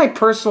it's one of my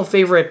personal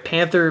favorite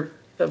Panther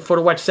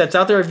photo etch sets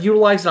out there. I've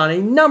utilized it on a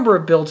number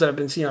of builds that I've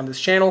been seeing on this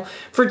channel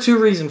for two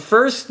reasons.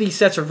 First, these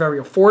sets are very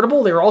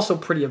affordable. They're also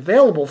pretty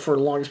available for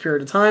the longest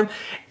period of time.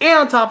 And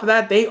on top of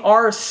that, they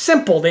are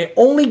simple. They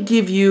only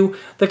give you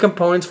the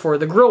components for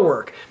the grill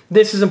work.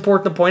 This is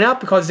important to point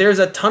out because there's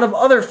a ton of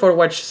other photo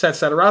etch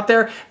sets that are out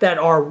there that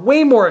are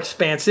way more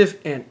expansive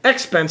and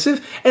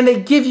expensive, and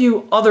they give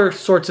you other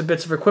sorts of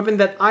bits of equipment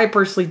that I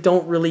personally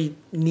don't really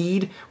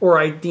need or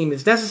I deem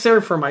is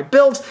necessary for my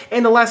builds,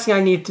 and the last thing I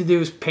need to do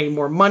is pay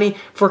more money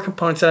for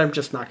components that I'm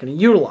just not going to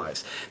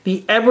utilize.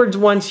 The Edwards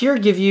ones here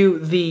give you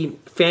the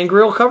fan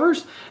grill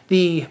covers,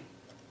 the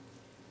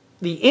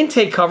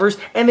intake covers,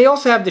 and they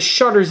also have the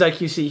shutters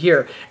like you see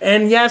here.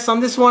 And yes,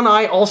 on this one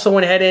I also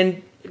went ahead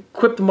and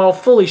equipped them all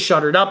fully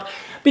shuttered up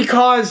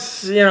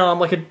because, you know, I'm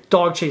like a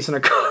dog chasing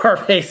a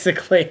car,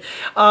 basically.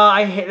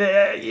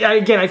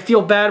 Again, I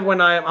feel bad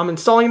when I'm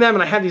installing them,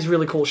 and I have these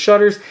really cool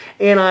shutters,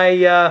 and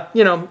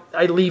you know,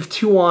 I leave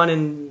two on,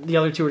 and the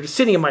other two are just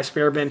sitting in my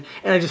spare bin,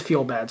 and I just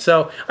feel bad.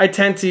 So I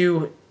tend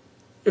to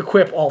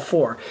equip all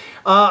four.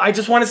 I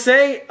just want to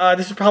say,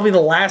 this is probably the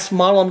last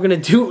model I'm going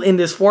to do in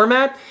this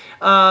format.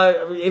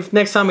 If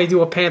next time I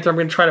do a Panther, I'm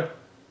going to try to,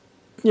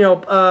 you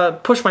know,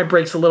 push my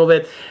brakes a little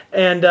bit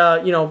and,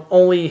 you know,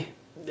 only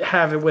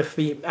have it with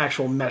the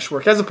actual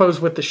meshwork as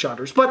opposed with the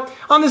shutters. But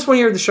on this one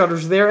here, the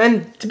shutters are there,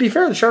 and to be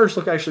fair, the shutters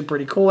look actually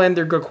pretty cool, and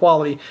they're good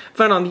quality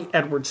found on the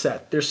Edward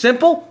set. They're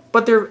simple,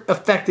 but they're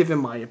effective in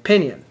my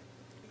opinion.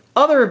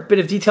 Other bit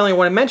of detailing I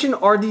want to mention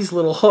are these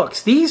little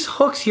hooks. These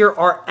hooks here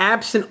are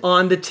absent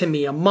on the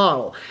Tamiya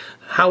model.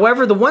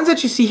 However, the ones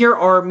that you see here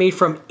are made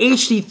from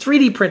HD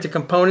 3D printed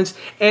components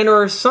and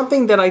are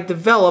something that I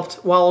developed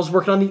while I was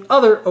working on the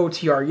other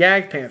OTR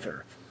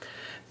Jagdpanther.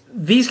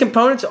 These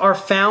components are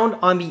found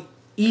on the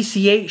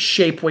ECA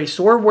Shapeways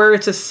store, where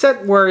it's a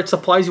set where it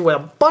supplies you with a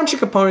bunch of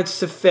components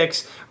to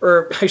fix,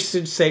 or I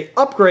should say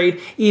upgrade,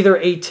 either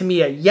a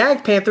Tamiya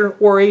Jagdpanther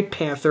or a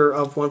Panther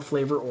of one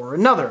flavor or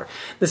another.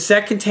 The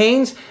set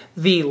contains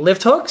the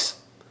lift hooks,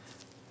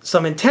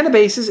 some antenna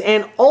bases,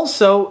 and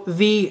also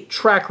the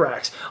track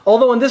racks.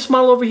 Although in this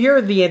model over here,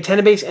 the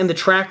antenna base and the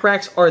track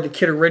racks are the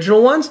kit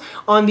original ones.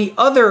 On the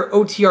other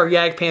OTR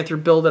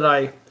Jagdpanther build that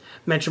I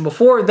mentioned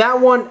before,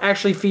 that one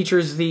actually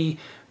features the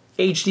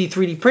HD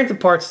 3D printed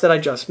parts that I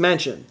just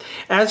mentioned.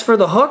 As for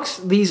the hooks,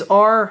 these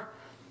are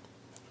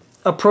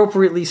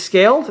appropriately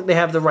scaled. They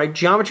have the right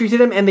geometry to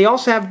them, and they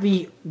also have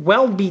the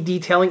weld bead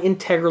detailing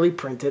integrally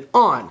printed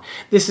on.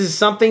 This is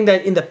something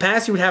that in the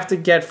past you would have to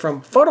get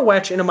from photo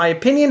etch, and in my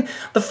opinion,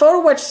 the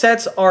photo etch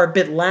sets are a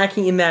bit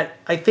lacking in that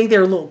I think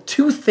they're a little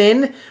too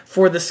thin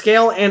for the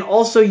scale, and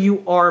also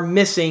you are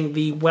missing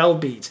the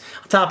weld beads.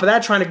 On top of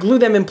that, trying to glue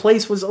them in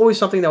place was always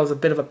something that was a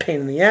bit of a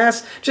pain in the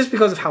ass, just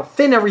because of how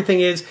thin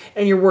everything is,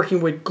 and you're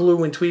working with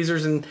glue and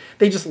tweezers, and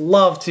they just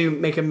love to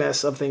make a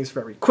mess of things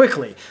very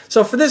quickly.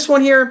 So for this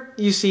one here,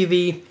 you see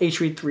the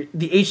HD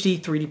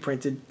 3D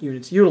printed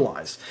units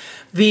utilized.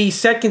 The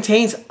set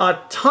contains a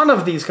ton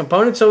of these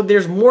components, so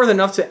there's more than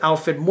enough to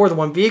outfit more than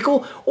one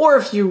vehicle, or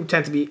if you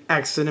tend to be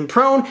accident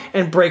prone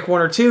and break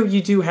one or two,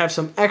 you do have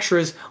some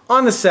extras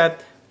on the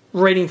set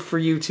waiting for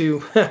you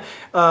to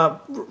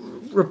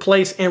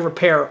replace and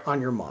repair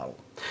on your model.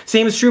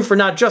 Same is true for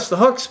not just the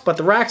hooks, but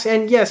the racks,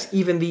 and yes,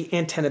 even the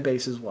antenna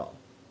base as well.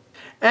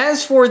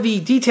 As for the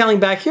detailing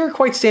back here,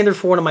 quite standard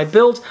for one of my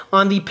builds.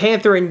 On the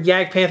Panther and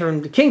Jagdpanther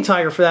and the King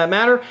Tiger for that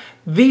matter,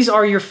 these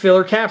are your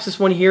filler caps. This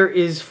one here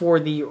is for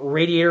the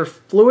radiator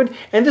fluid,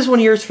 and this one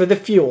here is for the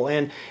fuel.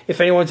 And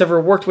if anyone's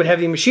ever worked with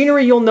heavy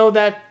machinery, you'll know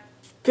that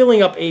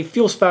filling up a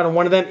fuel spout on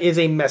one of them is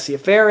a messy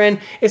affair, and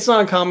it's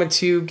not uncommon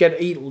to get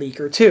a leak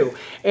or two.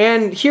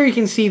 And here you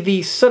can see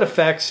the soot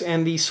effects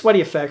and the sweaty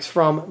effects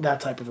from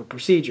that type of a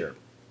procedure.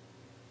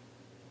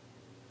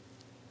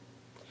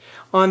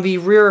 On the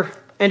rear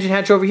engine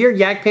hatch over here,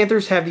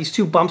 Jagdpanthers have these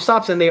two bump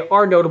stops, and they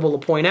are notable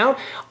to point out.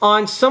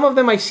 On some of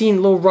them, I've seen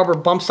little rubber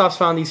bump stops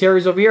found in these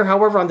areas over here.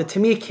 However, on the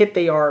Tamiya kit,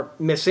 they are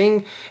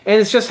missing, and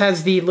it just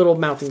has the little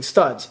mounting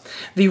studs.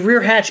 The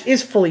rear hatch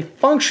is fully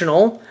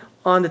functional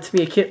on the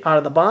Tamiya kit out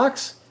of the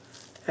box,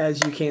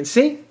 as you can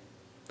see.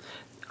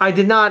 I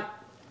did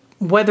not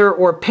weather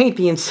or paint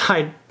the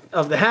inside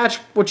of the hatch.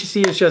 What you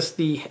see is just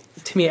the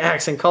Tamiya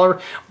accent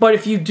color, but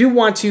if you do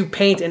want to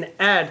paint and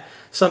add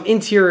some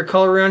interior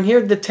color around here,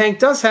 the tank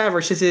does have, or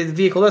I should say the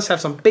vehicle does have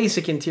some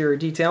basic interior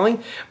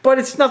detailing, but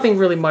it's nothing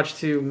really much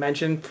to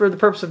mention. For the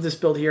purpose of this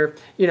build here,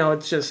 you know,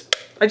 it's just,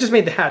 I just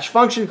made the hatch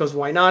function because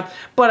why not,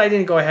 but I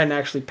didn't go ahead and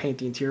actually paint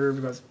the interior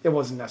because it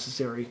wasn't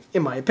necessary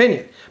in my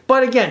opinion.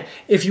 But again,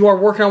 if you are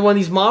working on one of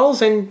these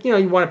models and, you know,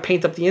 you want to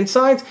paint up the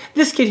insides,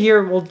 this kit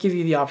here will give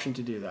you the option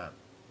to do that.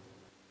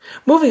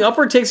 Moving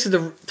upward takes to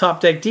the top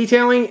deck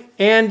detailing,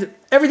 and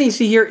everything you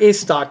see here is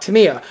stock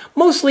Tamiya,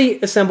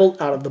 mostly assembled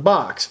out of the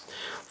box.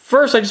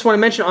 First, I just want to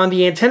mention on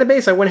the antenna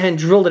base, I went ahead and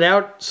drilled it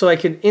out so I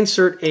could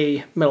insert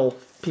a metal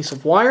piece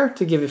of wire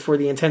to give it for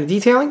the antenna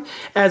detailing.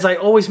 As I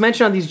always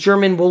mention on these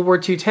German World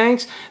War II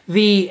tanks,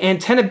 the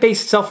antenna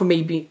base itself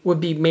would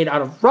be made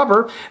out of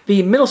rubber.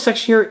 The middle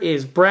section here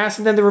is brass,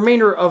 and then the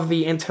remainder of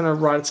the antenna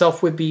rod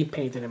itself would be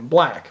painted in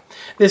black.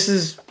 This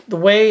is the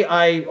way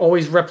I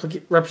always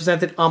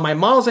represent it on my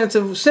models, and it's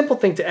a simple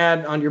thing to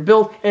add on your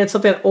build, and it's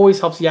something that always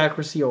helps the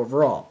accuracy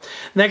overall.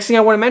 Next thing I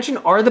want to mention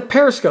are the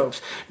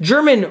periscopes.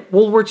 German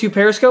World War II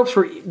periscopes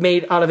were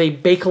made out of a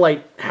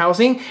Bakelite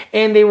housing,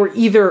 and they were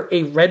either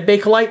a red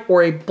Bakelite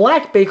or a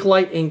black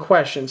Bakelite in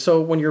question.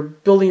 So when you're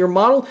building your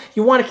model,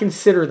 you want to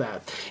consider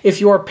that.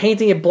 If you are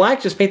painting it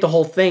black, just paint the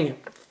whole thing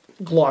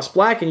gloss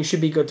black and you should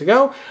be good to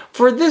go.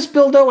 For this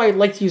build though, I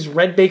like to use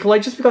red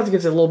Bakelite just because it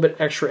gives it a little bit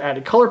extra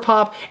added color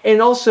pop, and it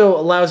also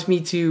allows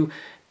me to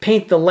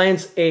paint the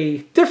lens a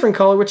different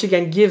color, which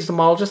again gives the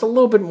model just a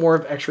little bit more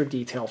of extra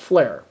detail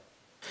flair.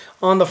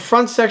 On the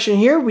front section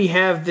here, we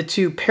have the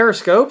two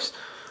periscopes.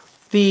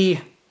 The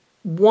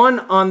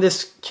one on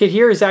this kit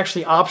here is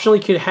actually optional.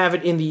 You could have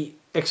it in the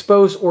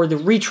exposed or the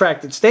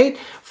retracted state.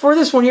 For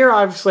this one here,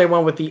 obviously I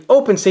went with the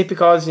open state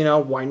because, you know,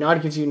 why not?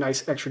 It gives you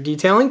nice extra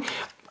detailing.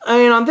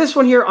 And on this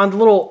one here, on the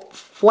little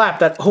flap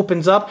that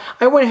opens up,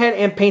 I went ahead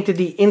and painted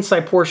the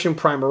inside portion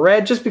primer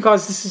red just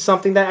because this is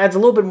something that adds a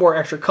little bit more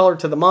extra color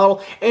to the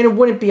model, and it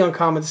wouldn't be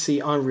uncommon to see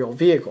on real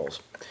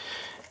vehicles.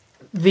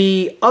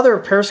 The other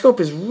periscope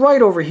is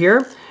right over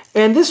here,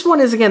 and this one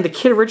is, again, the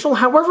kit original.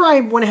 However, I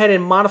went ahead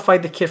and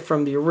modified the kit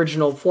from the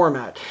original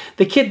format.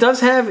 The kit does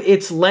have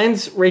its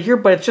lens right here,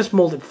 but it's just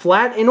molded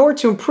flat. In order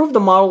to improve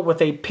the model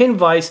with a pin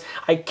vise,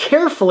 I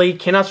carefully,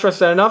 cannot stress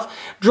that enough,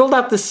 drilled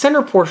out the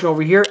center portion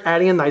over here,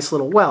 adding a nice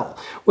little well.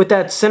 With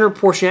that center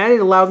portion added,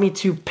 it allowed me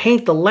to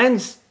paint the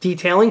lens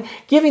detailing,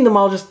 giving the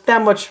model just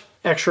that much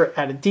extra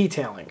added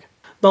detailing.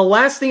 The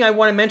last thing I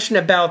want to mention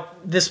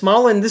about this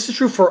model, and this is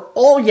true for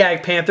all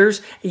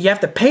Jagdpanthers, you have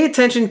to pay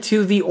attention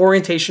to the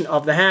orientation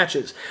of the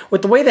hatches.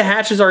 With the way the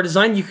hatches are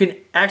designed, you can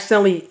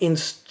accidentally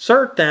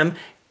insert them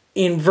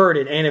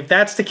inverted, and if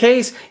that's the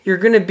case, you're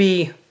going to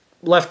be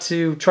left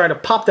to try to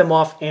pop them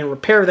off and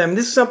repair them.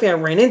 This is something I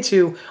ran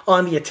into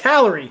on the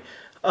Italeri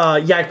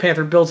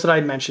Jagdpanther builds that I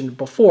mentioned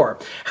before.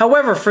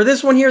 However, for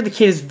this one here, the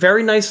kit is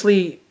very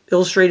nicely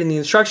illustrated in the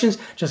instructions.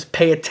 Just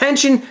pay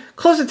attention,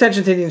 close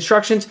attention to the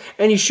instructions,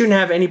 and you shouldn't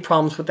have any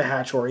problems with the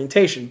hatch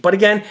orientation. But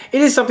again,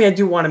 it is something I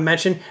do want to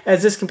mention,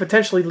 as this can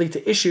potentially lead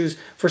to issues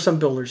for some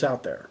builders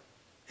out there.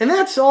 And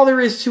that's all there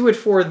is to it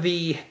for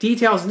the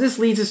details. This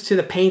leads us to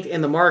the paint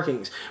and the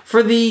markings.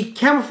 For the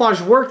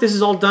camouflage work, this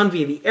is all done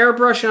via the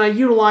airbrush, and I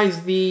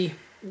utilize the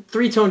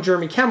three-tone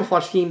German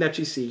camouflage scheme that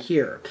you see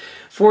here.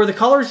 For the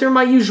colors, they're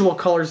my usual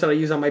colors that I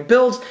use on my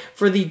builds.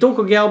 For the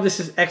Dunkelgelb, this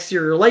is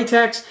exterior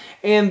latex,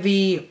 and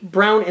the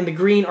brown and the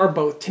green are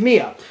both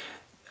Tamiya.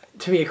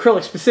 Tamiya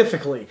acrylic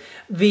specifically.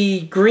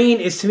 The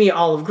green is Tamiya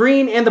olive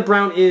green, and the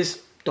brown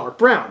is dark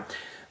brown.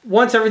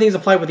 Once everything's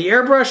applied with the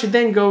airbrush, it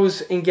then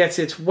goes and gets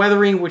its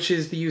weathering, which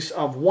is the use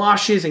of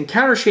washes and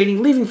counter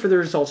shading, leaving for the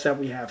results that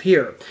we have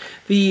here.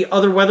 The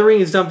other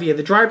weathering is done via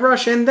the dry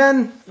brush, and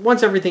then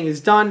once everything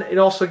is done, it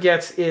also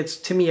gets its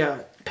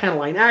Tamiya panel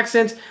line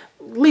accent,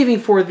 leaving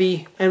for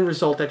the end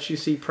result that you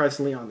see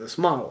presently on this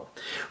model.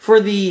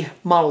 For the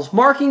model's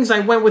markings,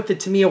 I went with the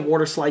Tamiya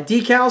water slide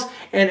decals,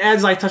 and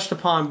as I touched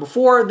upon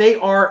before, they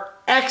are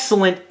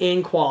excellent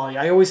in quality.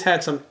 I always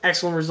had some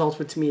excellent results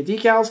with Tamiya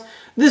decals.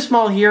 This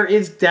model here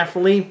is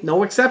definitely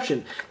no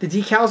exception. The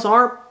decals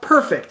are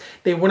perfect.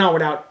 They went out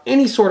without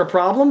any sort of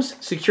problems,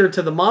 secured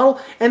to the model,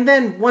 and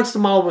then once the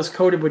model was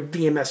coated with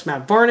VMS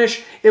matte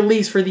varnish, it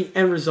leaves for the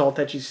end result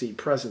that you see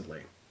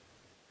presently.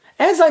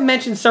 As I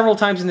mentioned several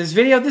times in this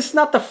video, this is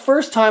not the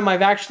first time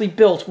I've actually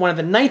built one of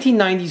the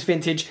 1990s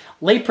vintage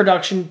late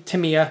production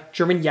Tamiya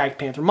German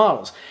Jagdpanther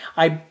models.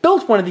 I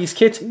built one of these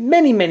kits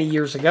many, many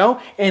years ago,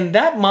 and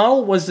that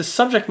model was the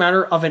subject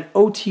matter of an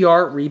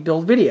OTR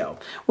rebuild video,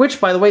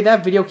 which, by the way,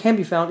 that video can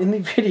be found in the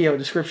video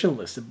description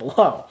listed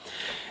below.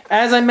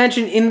 As I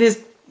mentioned in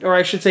this, or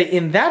I should say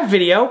in that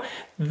video,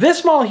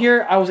 this model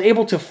here I was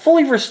able to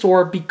fully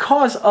restore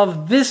because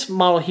of this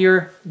model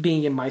here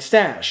being in my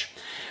stash.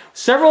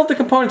 Several of the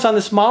components on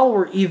this model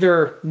were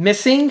either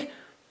missing,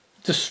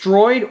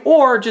 destroyed,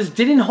 or just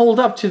didn't hold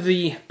up to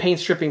the paint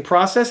stripping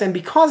process, and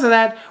because of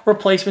that,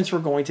 replacements were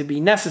going to be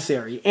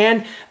necessary.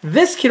 And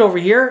this kit over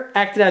here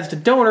acted as the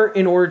donor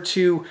in order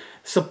to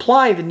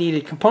supply the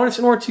needed components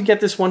in order to get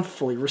this one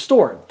fully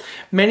restored.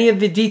 Many of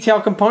the detail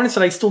components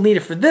that I still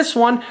needed for this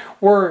one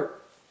were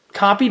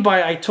copied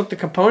by, I took the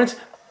components,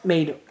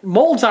 made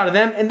molds out of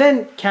them, and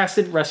then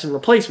casted resin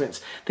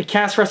replacements. The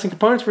cast resin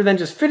components were then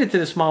just fitted to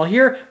this model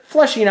here,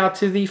 fleshing it out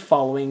to the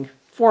following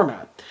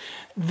format.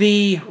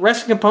 The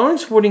resin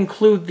components would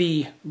include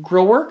the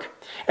grill work,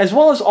 as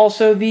well as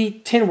also the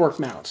tin work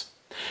mounts.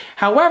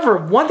 However,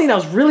 one thing that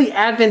was really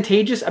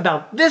advantageous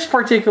about this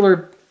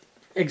particular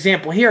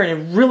example here, and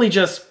it really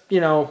just,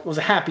 was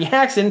a happy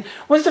accident,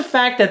 was the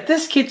fact that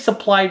this kit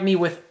supplied me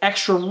with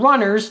extra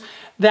runners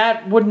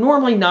that would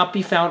normally not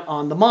be found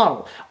on the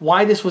model.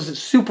 Why this was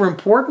super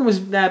important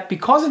was that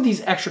because of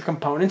these extra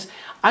components,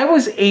 I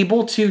was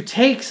able to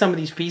take some of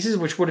these pieces,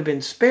 which would have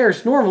been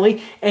spares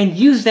normally, and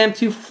use them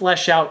to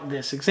flesh out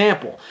this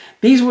example.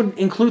 These would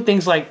include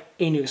things like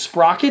a new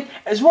sprocket,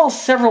 as well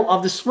as several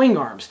of the swing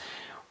arms.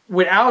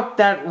 Without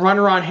that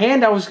runner on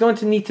hand, I was going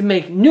to need to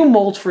make new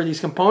molds for these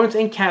components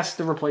and cast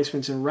the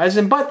replacements in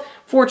resin, but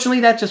fortunately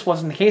that just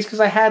wasn't the case because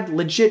I had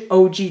legit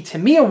OG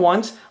Tamiya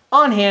ones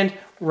on hand,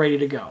 ready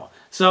to go.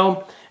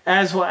 So,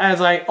 as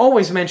I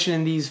always mention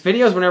in these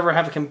videos, whenever I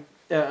have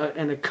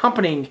an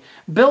accompanying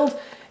build,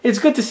 it's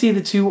good to see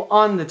the two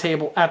on the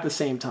table at the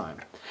same time.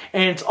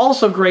 And it's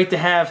also great to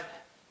have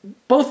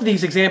both of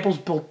these examples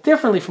built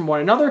differently from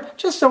one another,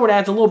 just so it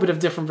adds a little bit of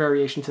different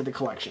variation to the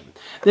collection.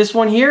 This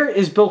one here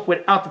is built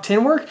without the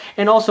tin work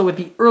and also with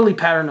the early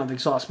pattern of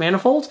exhaust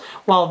manifolds,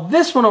 while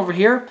this one over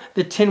here,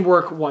 the tin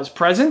work was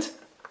present,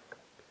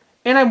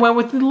 and I went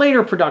with the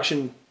later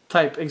production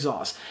type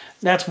exhaust.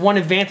 That's one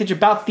advantage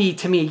about the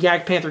Tamiya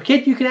Jagdpanther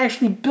kit. You can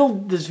actually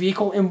build this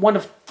vehicle in one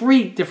of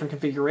 3 different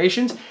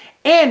configurations,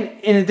 and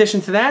in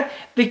addition to that,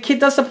 the kit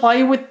does supply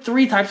you with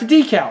 3 types of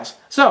decals.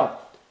 So,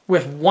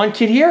 with one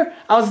kit here,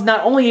 I was not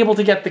only able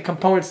to get the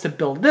components to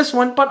build this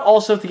one, but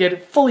also to get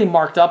it fully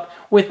marked up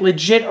with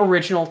legit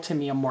original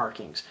Tamiya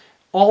markings.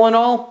 All in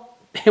all,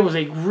 it was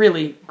a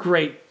really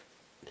great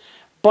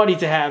buddy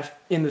to have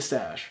in the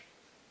stash.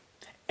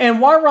 And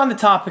while we're on the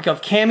topic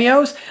of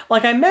cameos,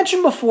 like I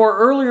mentioned before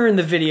earlier in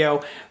the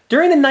video,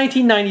 during the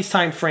 1990s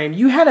time frame,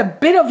 you had a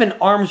bit of an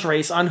arms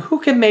race on who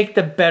can make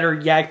the better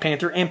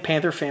Jagdpanther and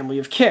Panther family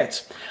of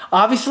kits.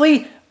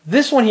 Obviously,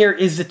 this one here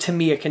is the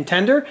Tamiya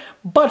contender,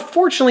 but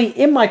fortunately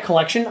in my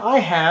collection I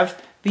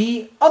have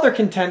the other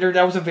contender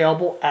that was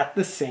available at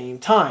the same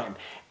time.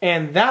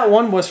 And that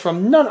one was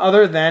from none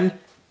other than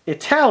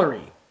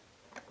Italeri.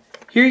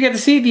 Here you get to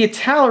see the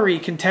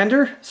Italeri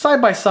contender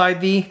side by side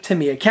the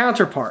Tamiya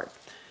counterpart.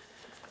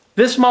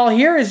 This model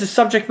here is the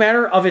subject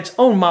matter of its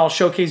own model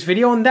showcase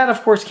video, and that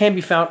of course can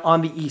be found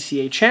on the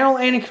ECA channel,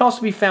 and it can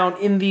also be found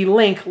in the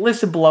link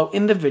listed below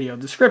in the video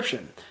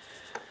description.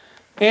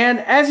 And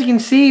as you can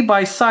see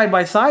by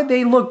side,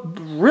 they look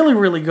really,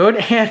 really good.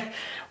 And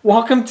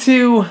welcome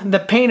to the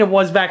pain it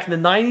was back in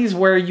the 90s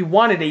where you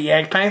wanted a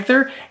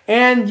Jagdpanther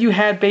and you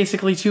had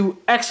basically 2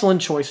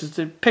 excellent choices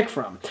to pick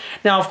from.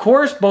 Now, of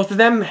course, both of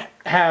them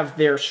have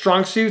their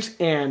strong suits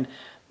and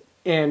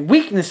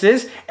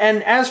weaknesses.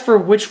 And as for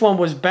which one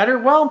was better,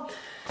 well,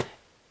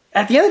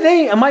 at the end of the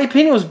day, in my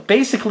opinion, it was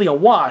basically a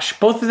wash.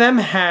 Both of them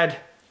had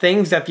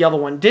things that the other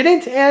one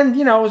didn't, and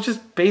it was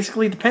just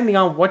basically depending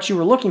on what you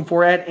were looking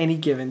for at any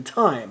given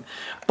time.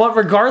 But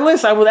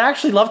regardless, I would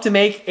actually love to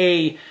make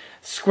a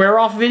square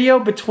off video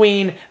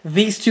between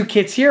these 2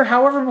 kits here.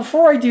 However,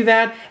 before I do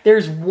that,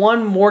 there's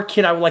one more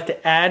kit I would like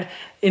to add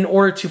in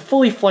order to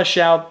fully flesh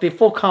out the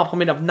full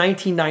complement of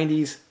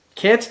 1990s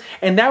kits,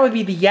 and that would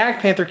be the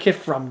Jagdpanther kit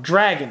from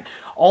Dragon.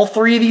 All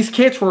 3 of these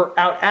kits were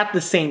out at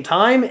the same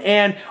time,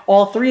 and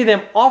all 3 of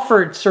them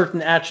offered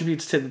certain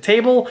attributes to the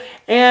table,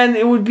 and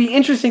it would be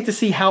interesting to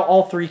see how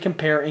all 3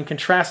 compare and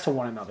contrast to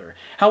one another.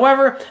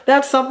 However,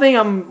 that's something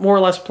I'm more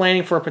or less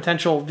planning for a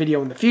potential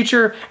video in the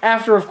future,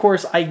 after, of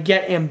course, I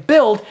get and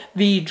build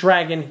the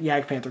Dragon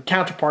Jagdpanther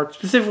counterpart,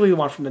 specifically the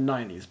one from the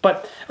 90s.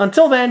 But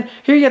until then,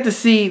 here you get to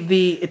see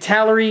the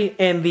Italeri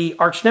and the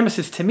arch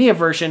nemesis Tamiya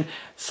version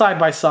side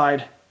by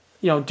side,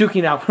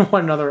 duking out with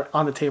one another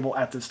on the table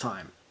at this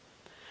time.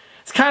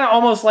 It's kind of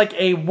almost like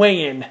a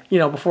weigh-in,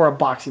 before a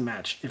boxing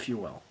match, if you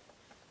will.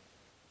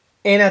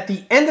 And at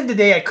the end of the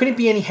day, I couldn't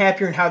be any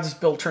happier in how this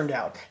build turned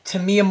out.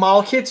 Tamiya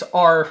model kits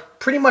are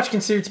pretty much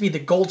considered to be the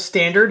gold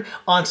standard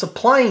on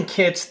supplying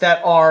kits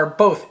that are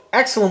both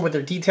excellent with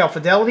their detail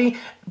fidelity,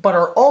 but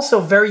are also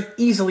very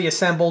easily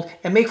assembled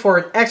and make for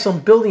an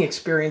excellent building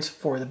experience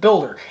for the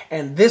builder.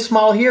 And this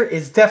model here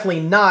is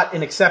definitely not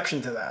an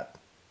exception to that.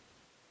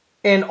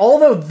 And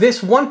although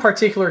this one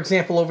particular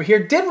example over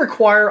here did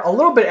require a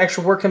little bit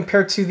extra work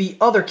compared to the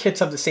other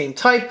kits of the same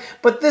type,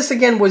 but this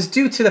again was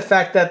due to the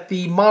fact that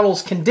the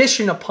model's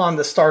condition upon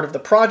the start of the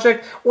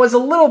project was a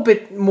little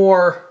bit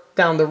more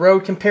down the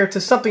road compared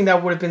to something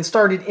that would have been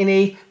started in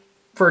a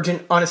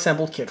virgin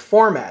unassembled kit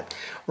format.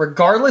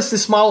 Regardless,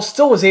 this model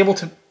still was able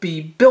to be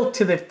built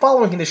to the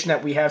following condition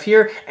that we have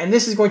here, and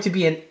this is going to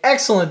be an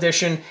excellent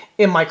addition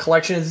in my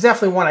collection. It's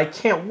definitely one I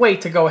can't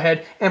wait to go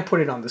ahead and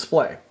put it on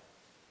display.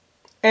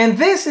 And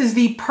this is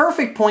the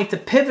perfect point to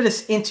pivot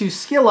us into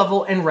skill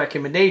level and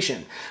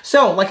recommendation.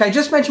 So, like I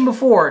just mentioned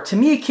before,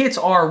 Tamiya kits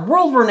are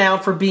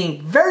world-renowned for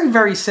being very,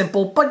 very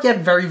simple, but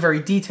yet very,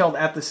 very detailed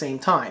at the same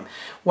time.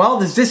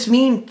 Well, does this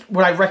mean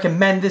would I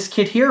recommend this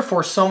kit here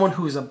for someone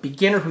who's a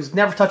beginner who's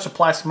never touched a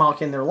plastic model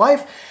kit in their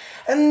life?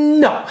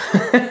 No.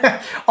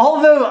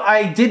 Although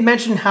I did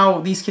mention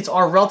how these kits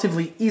are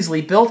relatively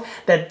easily built,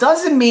 that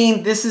doesn't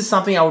mean this is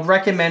something I would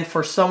recommend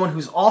for someone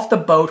who's off the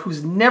boat,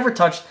 who's never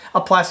touched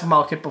a plastic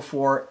model kit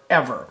before,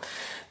 ever.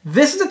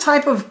 This is the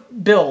type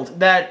of build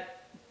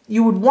that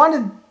you would want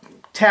to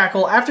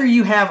tackle after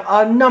you have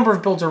a number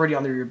of builds already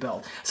under your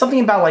belt. Something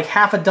about like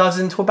half a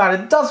dozen to about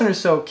a dozen or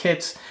so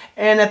kits.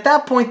 And at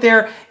that point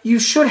there, you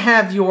should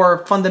have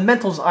your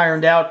fundamentals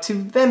ironed out to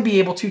then be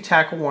able to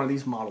tackle one of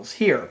these models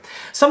here.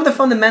 Some of the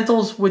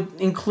fundamentals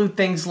would include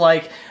things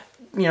like,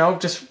 you know,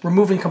 just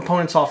removing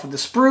components off of the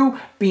sprue,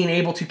 being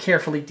able to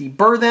carefully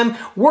deburr them,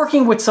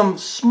 working with some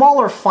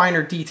smaller,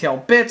 finer detail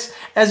bits,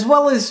 as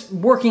well as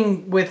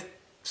working with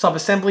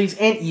sub-assemblies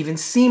and even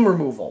seam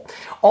removal.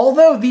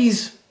 Although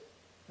these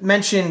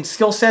mentioned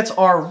skill sets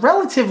are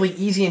relatively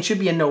easy and should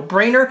be a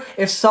no-brainer,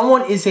 if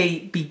someone is a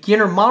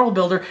beginner model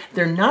builder,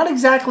 they're not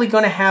exactly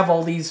going to have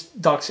all these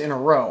ducks in a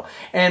row.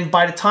 And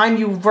by the time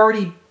you've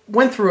already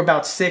went through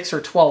about 6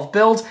 or 12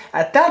 builds,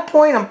 at that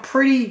point I'm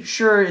pretty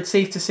sure it's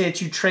safe to say that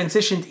you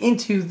transitioned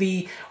into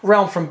the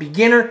realm from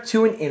beginner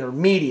to an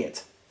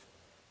intermediate.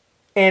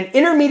 An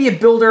intermediate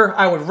builder,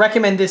 I would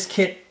recommend this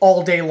kit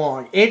all day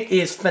long. It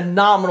is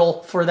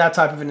phenomenal for that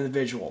type of an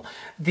individual.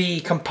 The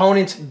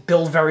components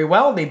build very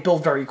well, they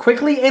build very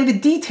quickly, and the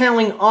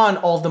detailing on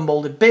all the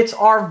molded bits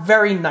are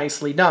very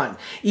nicely done.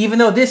 Even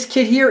though this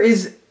kit here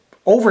is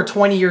over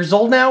 20 years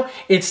old now,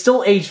 it's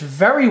still aged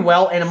very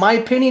well, and in my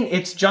opinion,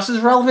 it's just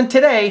as relevant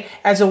today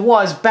as it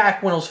was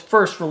back when it was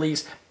first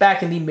released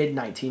back in the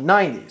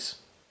mid-1990s.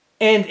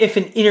 And if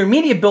an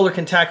intermediate builder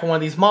can tackle one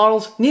of these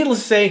models, needless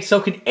to say,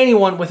 so can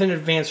anyone with an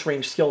advanced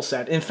range skill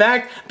set. In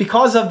fact,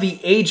 because of the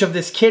age of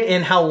this kit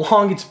and how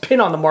long it's been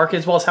on the market,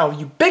 as well as how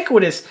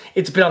ubiquitous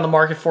it's been on the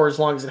market for as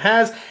long as it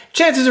has,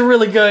 chances are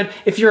really good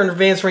if you're an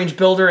advanced range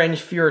builder and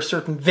if you're a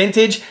certain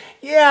vintage,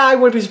 yeah, I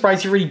wouldn't be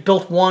surprised if you already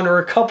built one or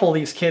a couple of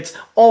these kits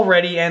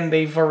already and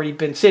they've already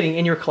been sitting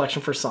in your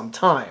collection for some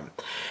time.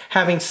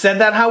 Having said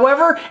that,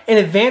 however, an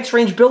advanced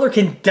range builder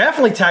can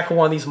definitely tackle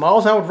one of these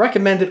models. I would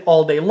recommend it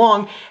all day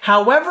long.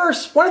 However,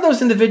 one of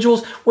those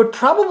individuals would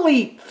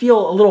probably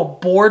feel a little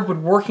bored with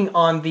working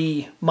on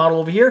the model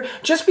over here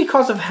just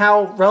because of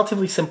how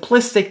relatively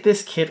simplistic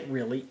this kit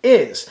really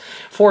is.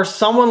 For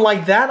someone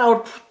like that,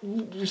 I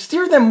would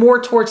steer them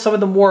more towards some of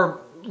the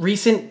more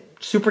recent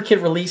super kit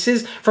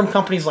releases from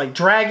companies like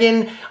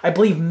Dragon. I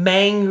believe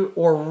Mang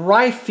or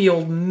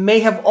Ryefield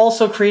may have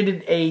also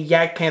created a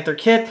Jagdpanther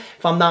kit,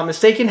 if I'm not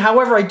mistaken.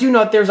 However, I do know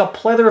that there's a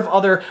plethora of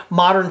other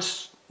modern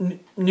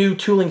new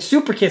tooling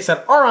super kits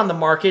that are on the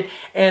market,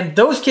 and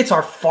those kits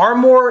are far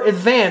more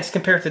advanced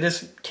compared to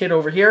this kit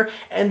over here,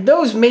 and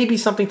those may be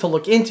something to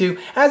look into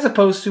as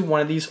opposed to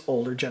one of these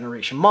older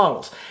generation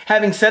models.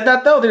 Having said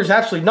that though, there's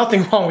absolutely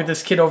nothing wrong with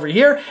this kit over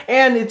here,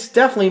 and it's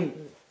definitely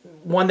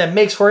one that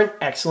makes for an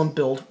excellent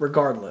build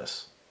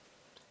regardless.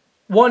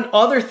 One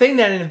other thing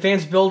that an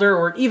advanced builder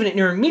or even an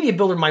intermediate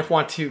builder might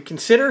want to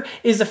consider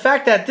is the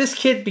fact that this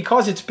kit,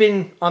 because it's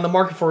been on the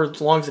market for as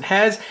long as it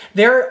has,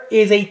 there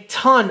is a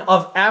ton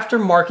of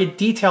aftermarket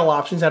detail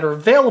options that are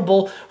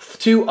available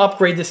to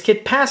upgrade this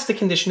kit past the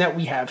condition that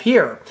we have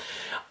here.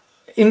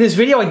 In this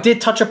video, I did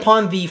touch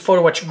upon the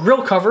photo etch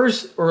grill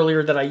covers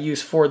earlier that I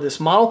used for this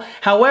model.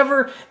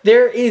 However,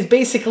 there is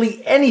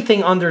basically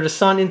anything under the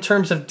sun in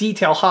terms of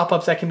detail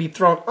hop-ups that can be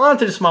thrown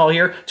onto this model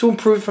here to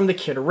improve it from the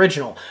kit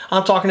original.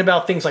 I'm talking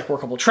about things like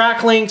workable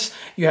track links,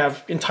 you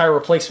have entire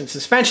replacement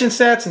suspension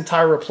sets,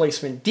 entire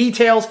replacement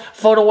details,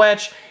 photo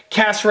etch,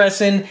 cast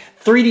resin,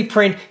 3D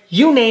print,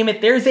 you name it.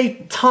 There's a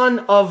ton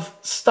of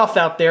stuff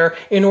out there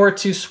in order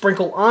to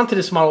sprinkle onto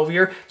this model over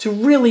here to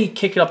really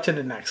kick it up to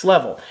the next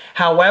level.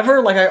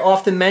 However, like I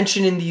often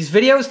mention in these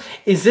videos,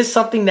 is this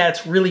something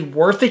that's really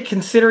worth it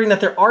considering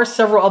that there are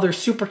several other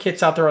super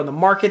kits out there on the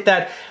market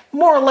that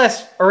more or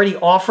less already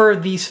offer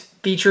these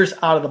features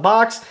out of the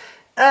box?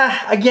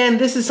 Again,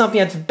 this is something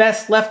that's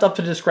best left up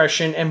to the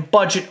discretion and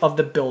budget of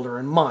the builder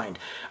in mind.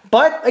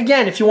 But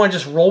again, if you want to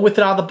just roll with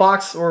it out of the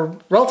box or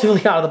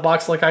relatively out of the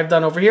box like I've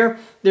done over here,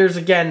 there's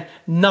again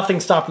nothing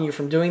stopping you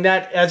from doing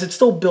that as it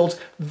still builds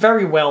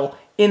very well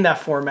in that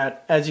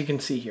format as you can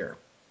see here.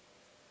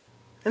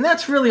 And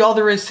that's really all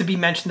there is to be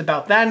mentioned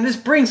about that, and this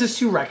brings us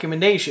to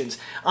recommendations.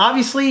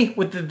 Obviously,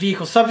 with the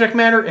vehicle subject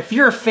matter, if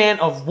you're a fan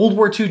of World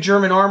War II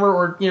German armor,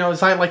 or, you know,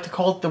 as I like to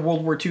call it, the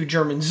World War II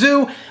German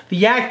Zoo,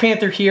 the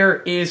Jagdpanther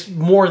here is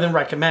more than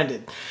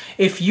recommended.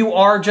 If you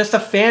are just a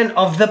fan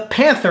of the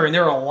Panther, and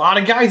there are a lot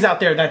of guys out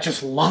there that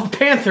just love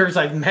Panthers,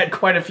 I've met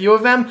quite a few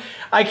of them,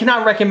 I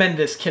cannot recommend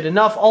this kit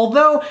enough,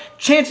 although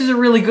chances are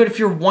really good if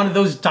you're one of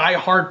those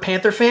die-hard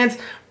Panther fans.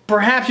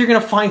 Perhaps you're going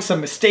to find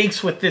some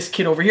mistakes with this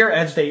kit over here,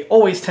 as they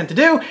always tend to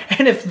do,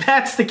 and if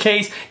that's the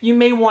case, you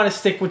may want to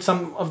stick with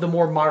some of the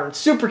more modern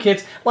super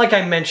kits like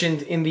I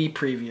mentioned in the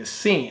previous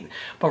scene.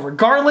 But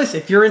regardless,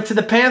 if you're into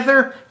the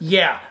Panther,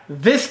 yeah,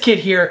 this kit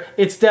here,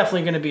 it's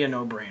definitely going to be a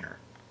no-brainer.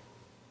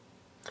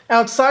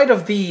 Outside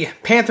of the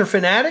Panther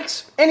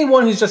fanatics,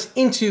 anyone who's just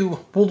into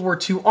World War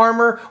II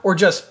armor or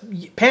just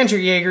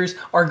Panzerjägers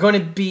are going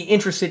to be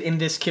interested in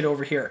this kit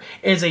over here.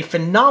 It is a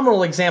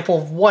phenomenal example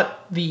of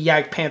what the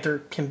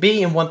Jagdpanther can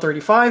be in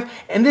 135,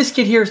 and this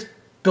kit here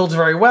builds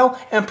very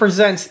well and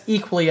presents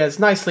equally as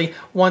nicely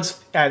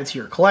once added to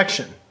your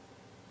collection.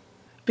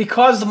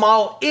 Because the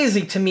model is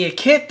a Tamiya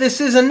kit, this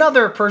is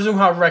another person who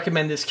I would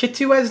recommend this kit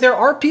to, as there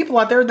are people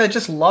out there that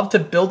just love to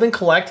build and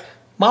collect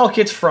model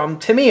kits from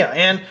Tamiya,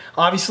 and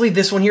obviously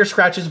this one here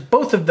scratches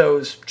both of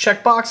those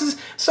check boxes,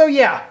 so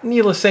yeah,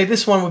 needless to say,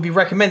 this one would be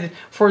recommended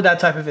for that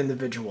type of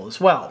individual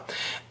as well.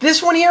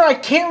 This one here, I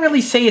can't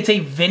really say it's a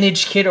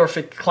vintage kit or if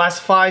it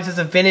classifies as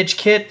a vintage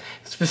kit,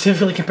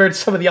 specifically compared to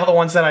some of the other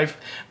ones that I've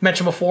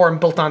mentioned before and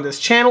built on this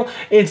channel.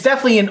 It's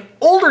definitely an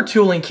older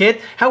tooling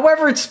kit,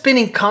 however, it's been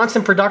in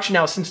constant production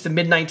now since the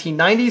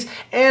mid-1990s,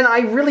 and I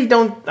really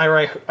don't,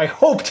 I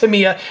hope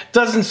Tamiya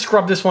doesn't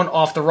scrub this one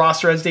off the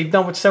roster as they've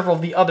done with several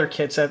of the other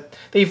kits that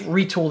they've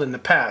retooled in the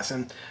past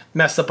and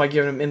messed up by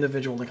giving them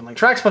individual link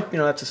tracks, but you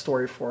know, that's a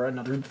story for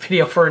another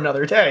video for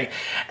another day.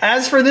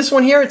 As for this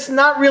one here, it's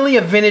not really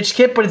a vintage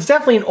kit, but it's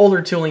definitely an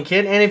older tooling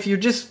kit, and if you're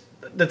just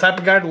the type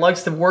of guy that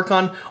likes to work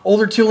on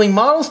older tooling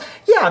models,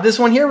 yeah, this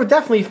one here would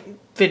definitely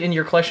fit in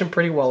your collection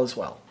pretty well as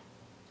well.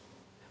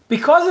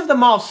 Because of the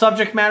model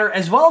subject matter,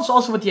 as well as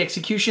also with the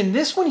execution,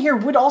 this one here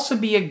would also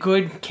be a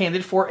good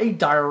candidate for a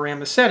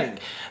diorama setting.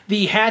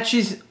 The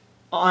hatches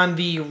on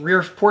the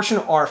rear portion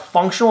are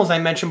functional, as I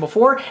mentioned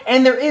before,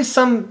 and there is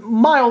some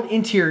mild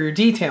interior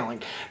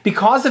detailing.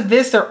 Because of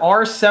this, there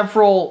are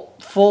several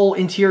full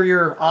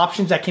interior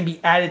options that can be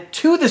added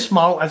to this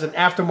model as an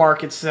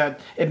aftermarket set,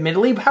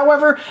 admittedly.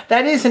 However,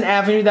 that is an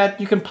avenue that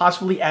you can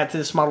possibly add to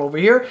this model over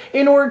here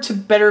in order to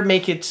better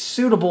make it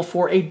suitable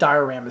for a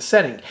diorama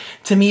setting.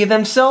 Tamiya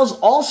themselves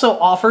also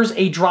offers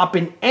a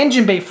drop-in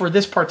engine bay for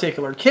this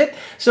particular kit,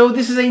 so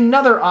this is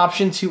another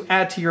option to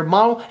add to your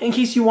model in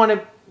case you want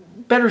to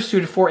better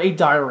suited for a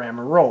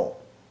diorama role.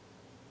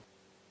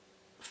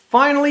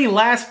 Finally,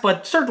 last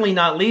but certainly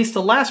not least,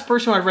 the last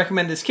person I'd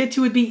recommend this kit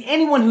to would be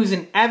anyone who's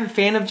an avid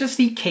fan of just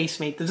the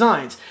casemate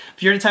designs.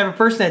 If you're the type of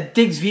person that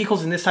digs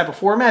vehicles in this type of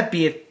format,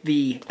 be it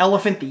the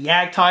Elephant, the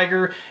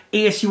Jagdtiger,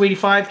 ASU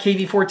 85,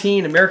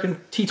 KV-14,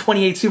 American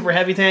T-28 Super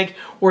Heavy Tank,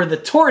 or the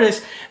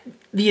Tortoise,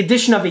 the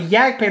addition of a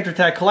Jagdpanther to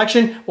that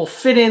collection will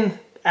fit in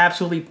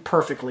absolutely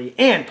perfectly.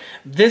 And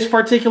this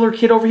particular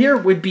kit over here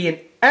would be an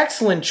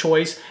excellent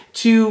choice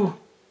to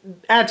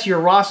add to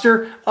your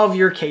roster of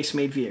your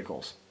casemate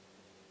vehicles.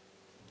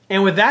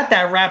 And with that,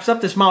 that wraps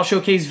up this model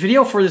showcase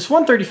video for this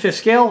 1/35th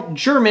scale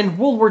German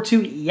World War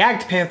II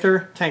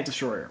Jagdpanther tank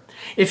destroyer.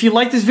 If you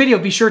like this video,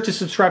 be sure to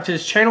subscribe to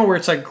this channel where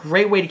it's a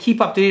great way to keep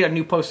up to date on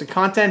new posted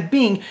content,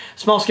 being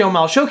small scale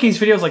model showcase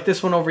videos like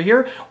this one over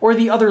here, or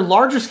the other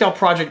larger scale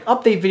project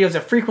update videos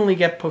that frequently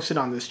get posted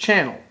on this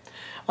channel.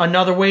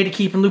 Another way to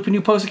keep in loop of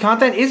new posted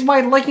content is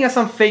by liking us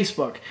on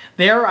Facebook.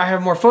 There, I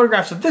have more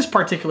photographs of this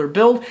particular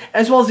build,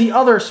 as well as the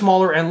other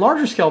smaller and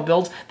larger scale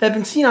builds that have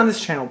been seen on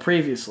this channel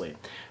previously.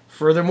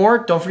 Furthermore,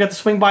 don't forget to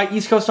swing by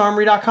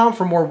eastcoastarmory.com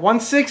for more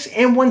 1/6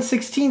 and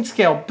 1/16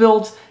 scale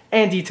builds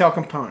and detail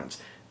components.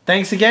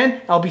 Thanks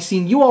again. I'll be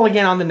seeing you all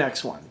again on the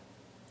next one.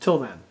 Till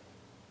then.